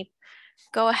 certainly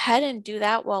go ahead and do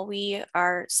that while we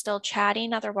are still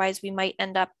chatting. Otherwise, we might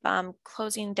end up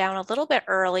closing down a little bit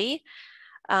early.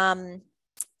 I'm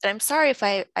sorry if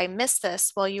I missed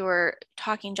this while you were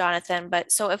talking, Jonathan,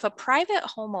 but so if a private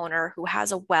homeowner who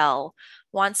has a well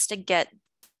wants to get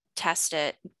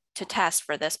tested to test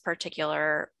for this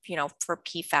particular, for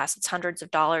PFAS, it's hundreds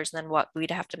of dollars, and then what,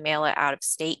 we'd have to mail it out of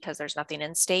state because there's nothing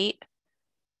in state?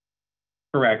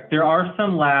 Correct. There are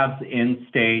some labs in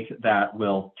state that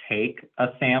will take a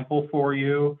sample for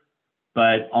you,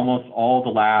 but almost all the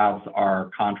labs are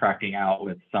contracting out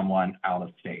with someone out of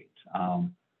state.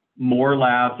 More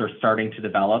labs are starting to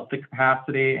develop the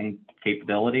capacity and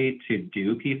capability to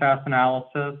do PFAS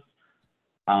analysis.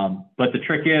 But the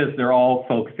trick is they're all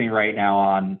focusing right now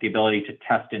on the ability to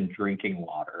test in drinking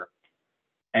water.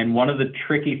 And one of the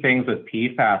tricky things with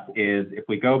PFAS is if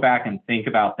we go back and think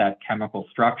about that chemical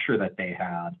structure that they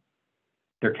had,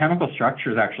 their chemical structure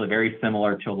is actually very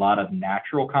similar to a lot of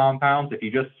natural compounds. If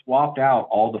you just swapped out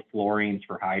all the fluorines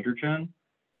for hydrogen.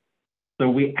 So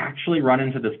we actually run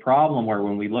into this problem where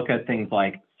when we look at things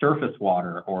like surface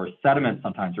water or sediment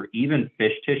sometimes, or even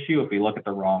fish tissue, if we look at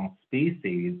the wrong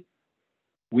species,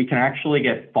 we can actually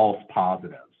get false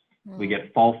positives. We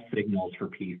get false signals for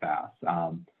PFAS.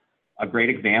 A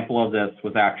great example of this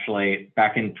was actually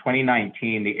back in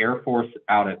 2019, the Air Force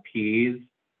out at Pease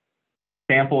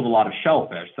sampled a lot of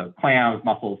shellfish, so clams,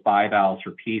 mussels, bivalves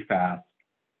for PFAS.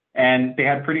 And they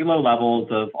had pretty low levels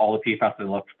of all the PFAS they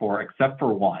looked for, except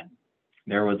for one.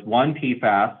 There was one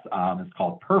PFAS, it's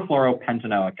called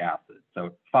perfluoropentanoic acid.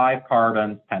 So 5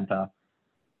 carbons, penta.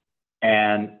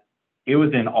 And it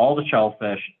was in all the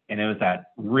shellfish and it was at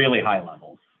really high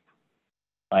levels.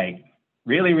 Like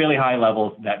really, really high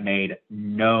levels that made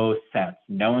no sense.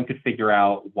 No one could figure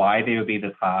out why they would be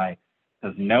this high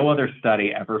because no other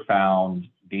study ever found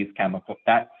these chemicals,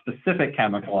 that specific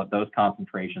chemical at those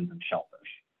concentrations in shellfish.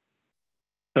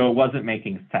 So it wasn't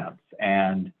making sense.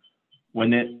 And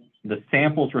when the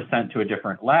samples were sent to a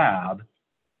different lab,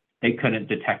 they couldn't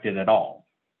detect it at all.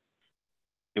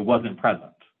 It wasn't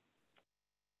present.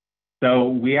 So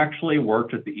we actually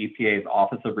worked with the EPA's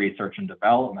Office of Research and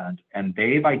Development, and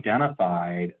they've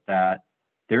identified that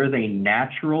there is a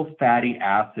natural fatty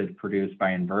acid produced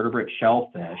by invertebrate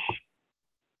shellfish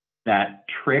that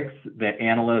tricks the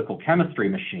analytical chemistry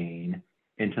machine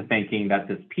into thinking that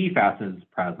this PFAS is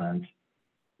present,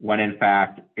 when in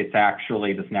fact, it's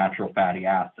actually this natural fatty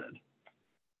acid.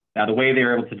 Now, the way they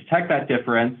were able to detect that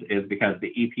difference is because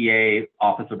the EPA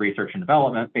Office of Research and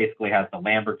Development basically has the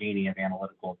Lamborghini of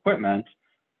analytical equipment,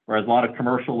 whereas a lot of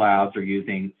commercial labs are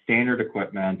using standard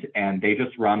equipment and they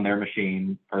just run their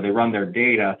machine or they run their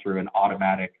data through an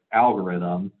automatic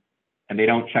algorithm and they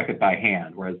don't check it by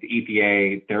hand. Whereas the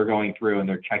EPA, they're going through and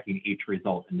they're checking each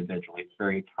result individually. It's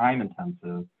very time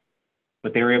intensive,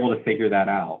 but they were able to figure that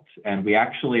out. And we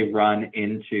actually run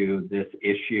into this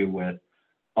issue with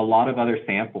a lot of other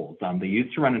samples. They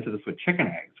used to run into this with chicken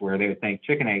eggs, where they would think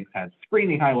chicken eggs had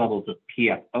screaming high levels of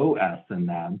PFOS in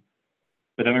them,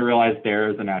 but then we realized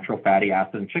there's a natural fatty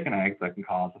acid in chicken eggs that can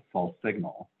cause a false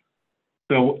signal.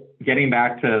 So getting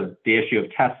back to the issue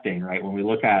of testing, right? When we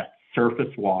look at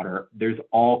surface water, there's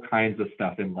all kinds of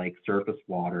stuff in lake surface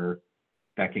water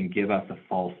that can give us a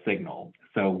false signal.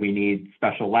 So we need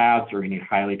special labs or we need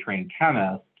highly trained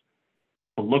chemists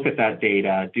to look at that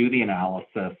data, do the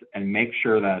analysis, and make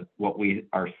sure that what we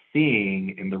are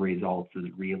seeing in the results is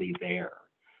really there.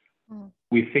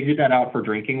 We figured that out for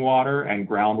drinking water, and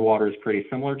groundwater is pretty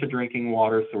similar to drinking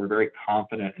water, so we're very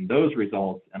confident in those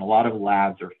results, and a lot of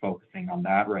labs are focusing on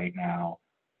that right now.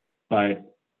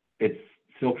 But it's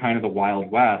still kind of the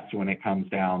Wild West when it comes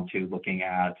down to looking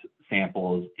at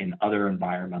samples in other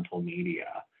environmental media.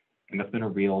 And that's been a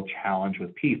real challenge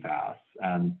with PFAS.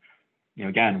 And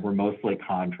again, we're mostly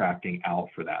contracting out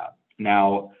for that.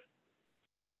 Now,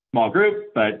 small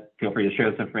group, but feel free to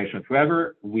share this information with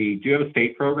whoever. We do have a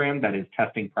state program that is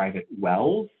testing private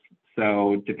wells.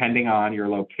 So depending on your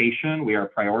location, we are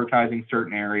prioritizing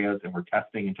certain areas and we're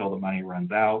testing until the money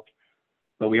runs out.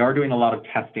 But we are doing a lot of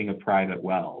testing of private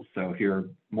wells. So if you're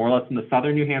more or less in the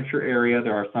southern New Hampshire area,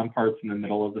 there are some parts in the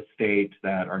middle of the state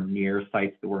that are near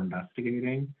sites that we're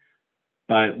investigating.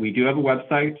 But we do have a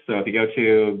website. So if you go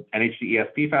to NHDES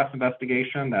PFAS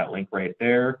investigation, that link right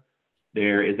there,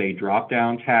 there is a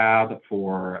drop-down tab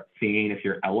for seeing if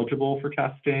you're eligible for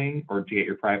testing or to get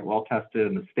your private well tested,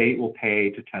 and the state will pay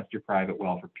to test your private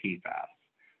well for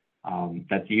PFAS.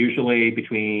 That's usually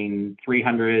between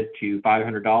 $300 to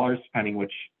 $500, depending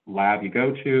which lab you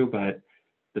go to, but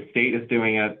the state is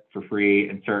doing it for free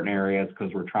in certain areas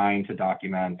because we're trying to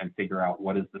document and figure out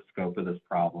what is the scope of this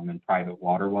problem in private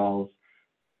water wells.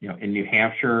 In New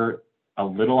Hampshire, a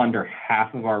little under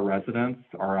half of our residents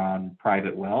are on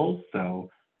private wells. So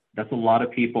that's a lot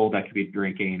of people that could be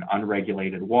drinking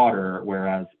unregulated water,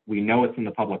 whereas we know it's in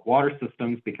the public water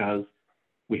systems because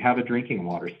we have a drinking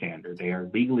water standard. They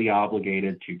are legally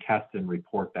obligated to test and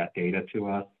report that data to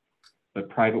us, but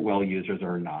private well users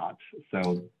are not.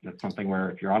 So that's something where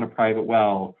if you're on a private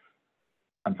well,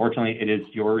 unfortunately, it is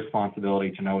your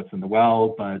responsibility to know what's in the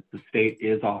well, but the state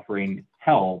is offering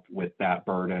help with that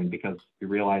burden because we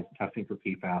realize testing for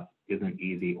PFAS isn't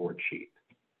easy or cheap.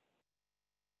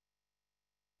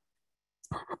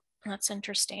 That's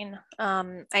interesting.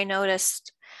 I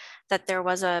noticed that there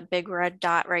was a big red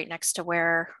dot right next to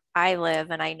where I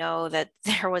live, and I know that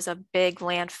there was a big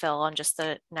landfill on just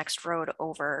the next road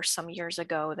over some years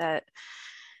ago that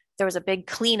there was a big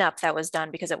cleanup that was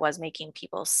done because it was making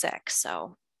people sick.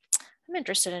 So I'm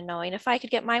interested in knowing if I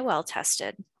could get my well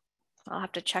tested. I'll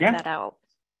have to check that out.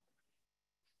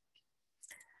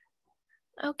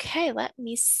 Okay, let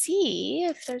me see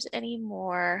if there's any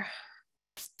more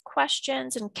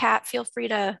questions. And Kat, feel free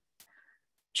to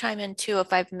chime in too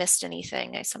if I've missed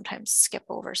anything. I sometimes skip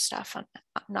over stuff,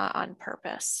 not on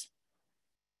purpose.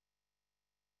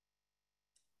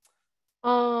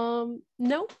 No.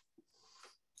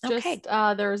 Okay.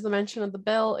 Just there was the mention of the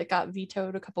bill. It got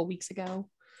vetoed a couple weeks ago.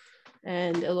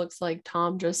 And it looks like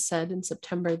Tom just said in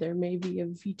September there may be a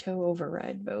veto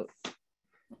override vote.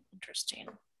 Interesting.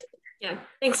 Yeah,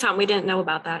 thanks, Tom. We didn't know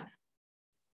about that.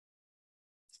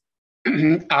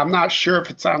 I'm not sure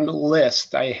if it's on the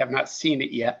list. I have not seen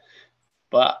it yet,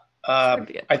 but I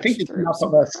think there's enough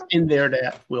of us in there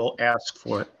that will ask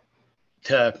for it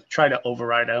to try to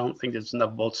override. I don't think there's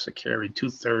enough votes to carry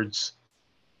 2/3.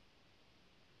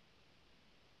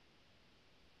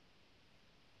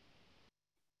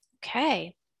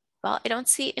 Okay. Well, I don't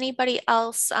see anybody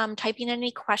else typing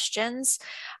any questions,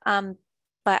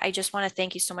 but I just want to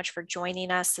thank you so much for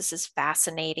joining us. This is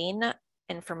fascinating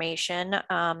information,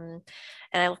 and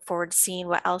I look forward to seeing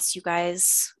what else you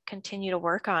guys continue to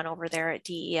work on over there at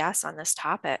DES on this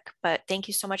topic. But thank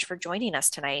you so much for joining us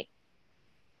tonight.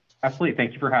 Absolutely.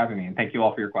 Thank you for having me, and thank you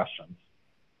all for your questions.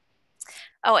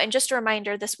 Oh, and just a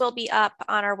reminder, this will be up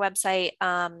on our website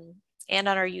and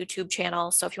on our YouTube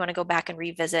channel. So if you want to go back and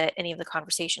revisit any of the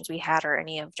conversations we had or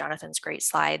any of Jonathan's great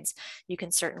slides, you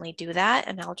can certainly do that.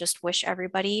 And I'll just wish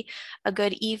everybody a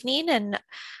good evening and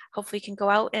hopefully you can go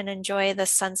out and enjoy the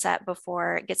sunset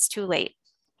before it gets too late.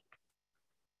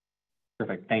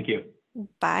 Perfect. Thank you.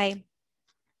 Bye.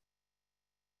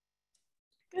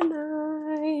 Good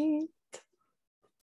night.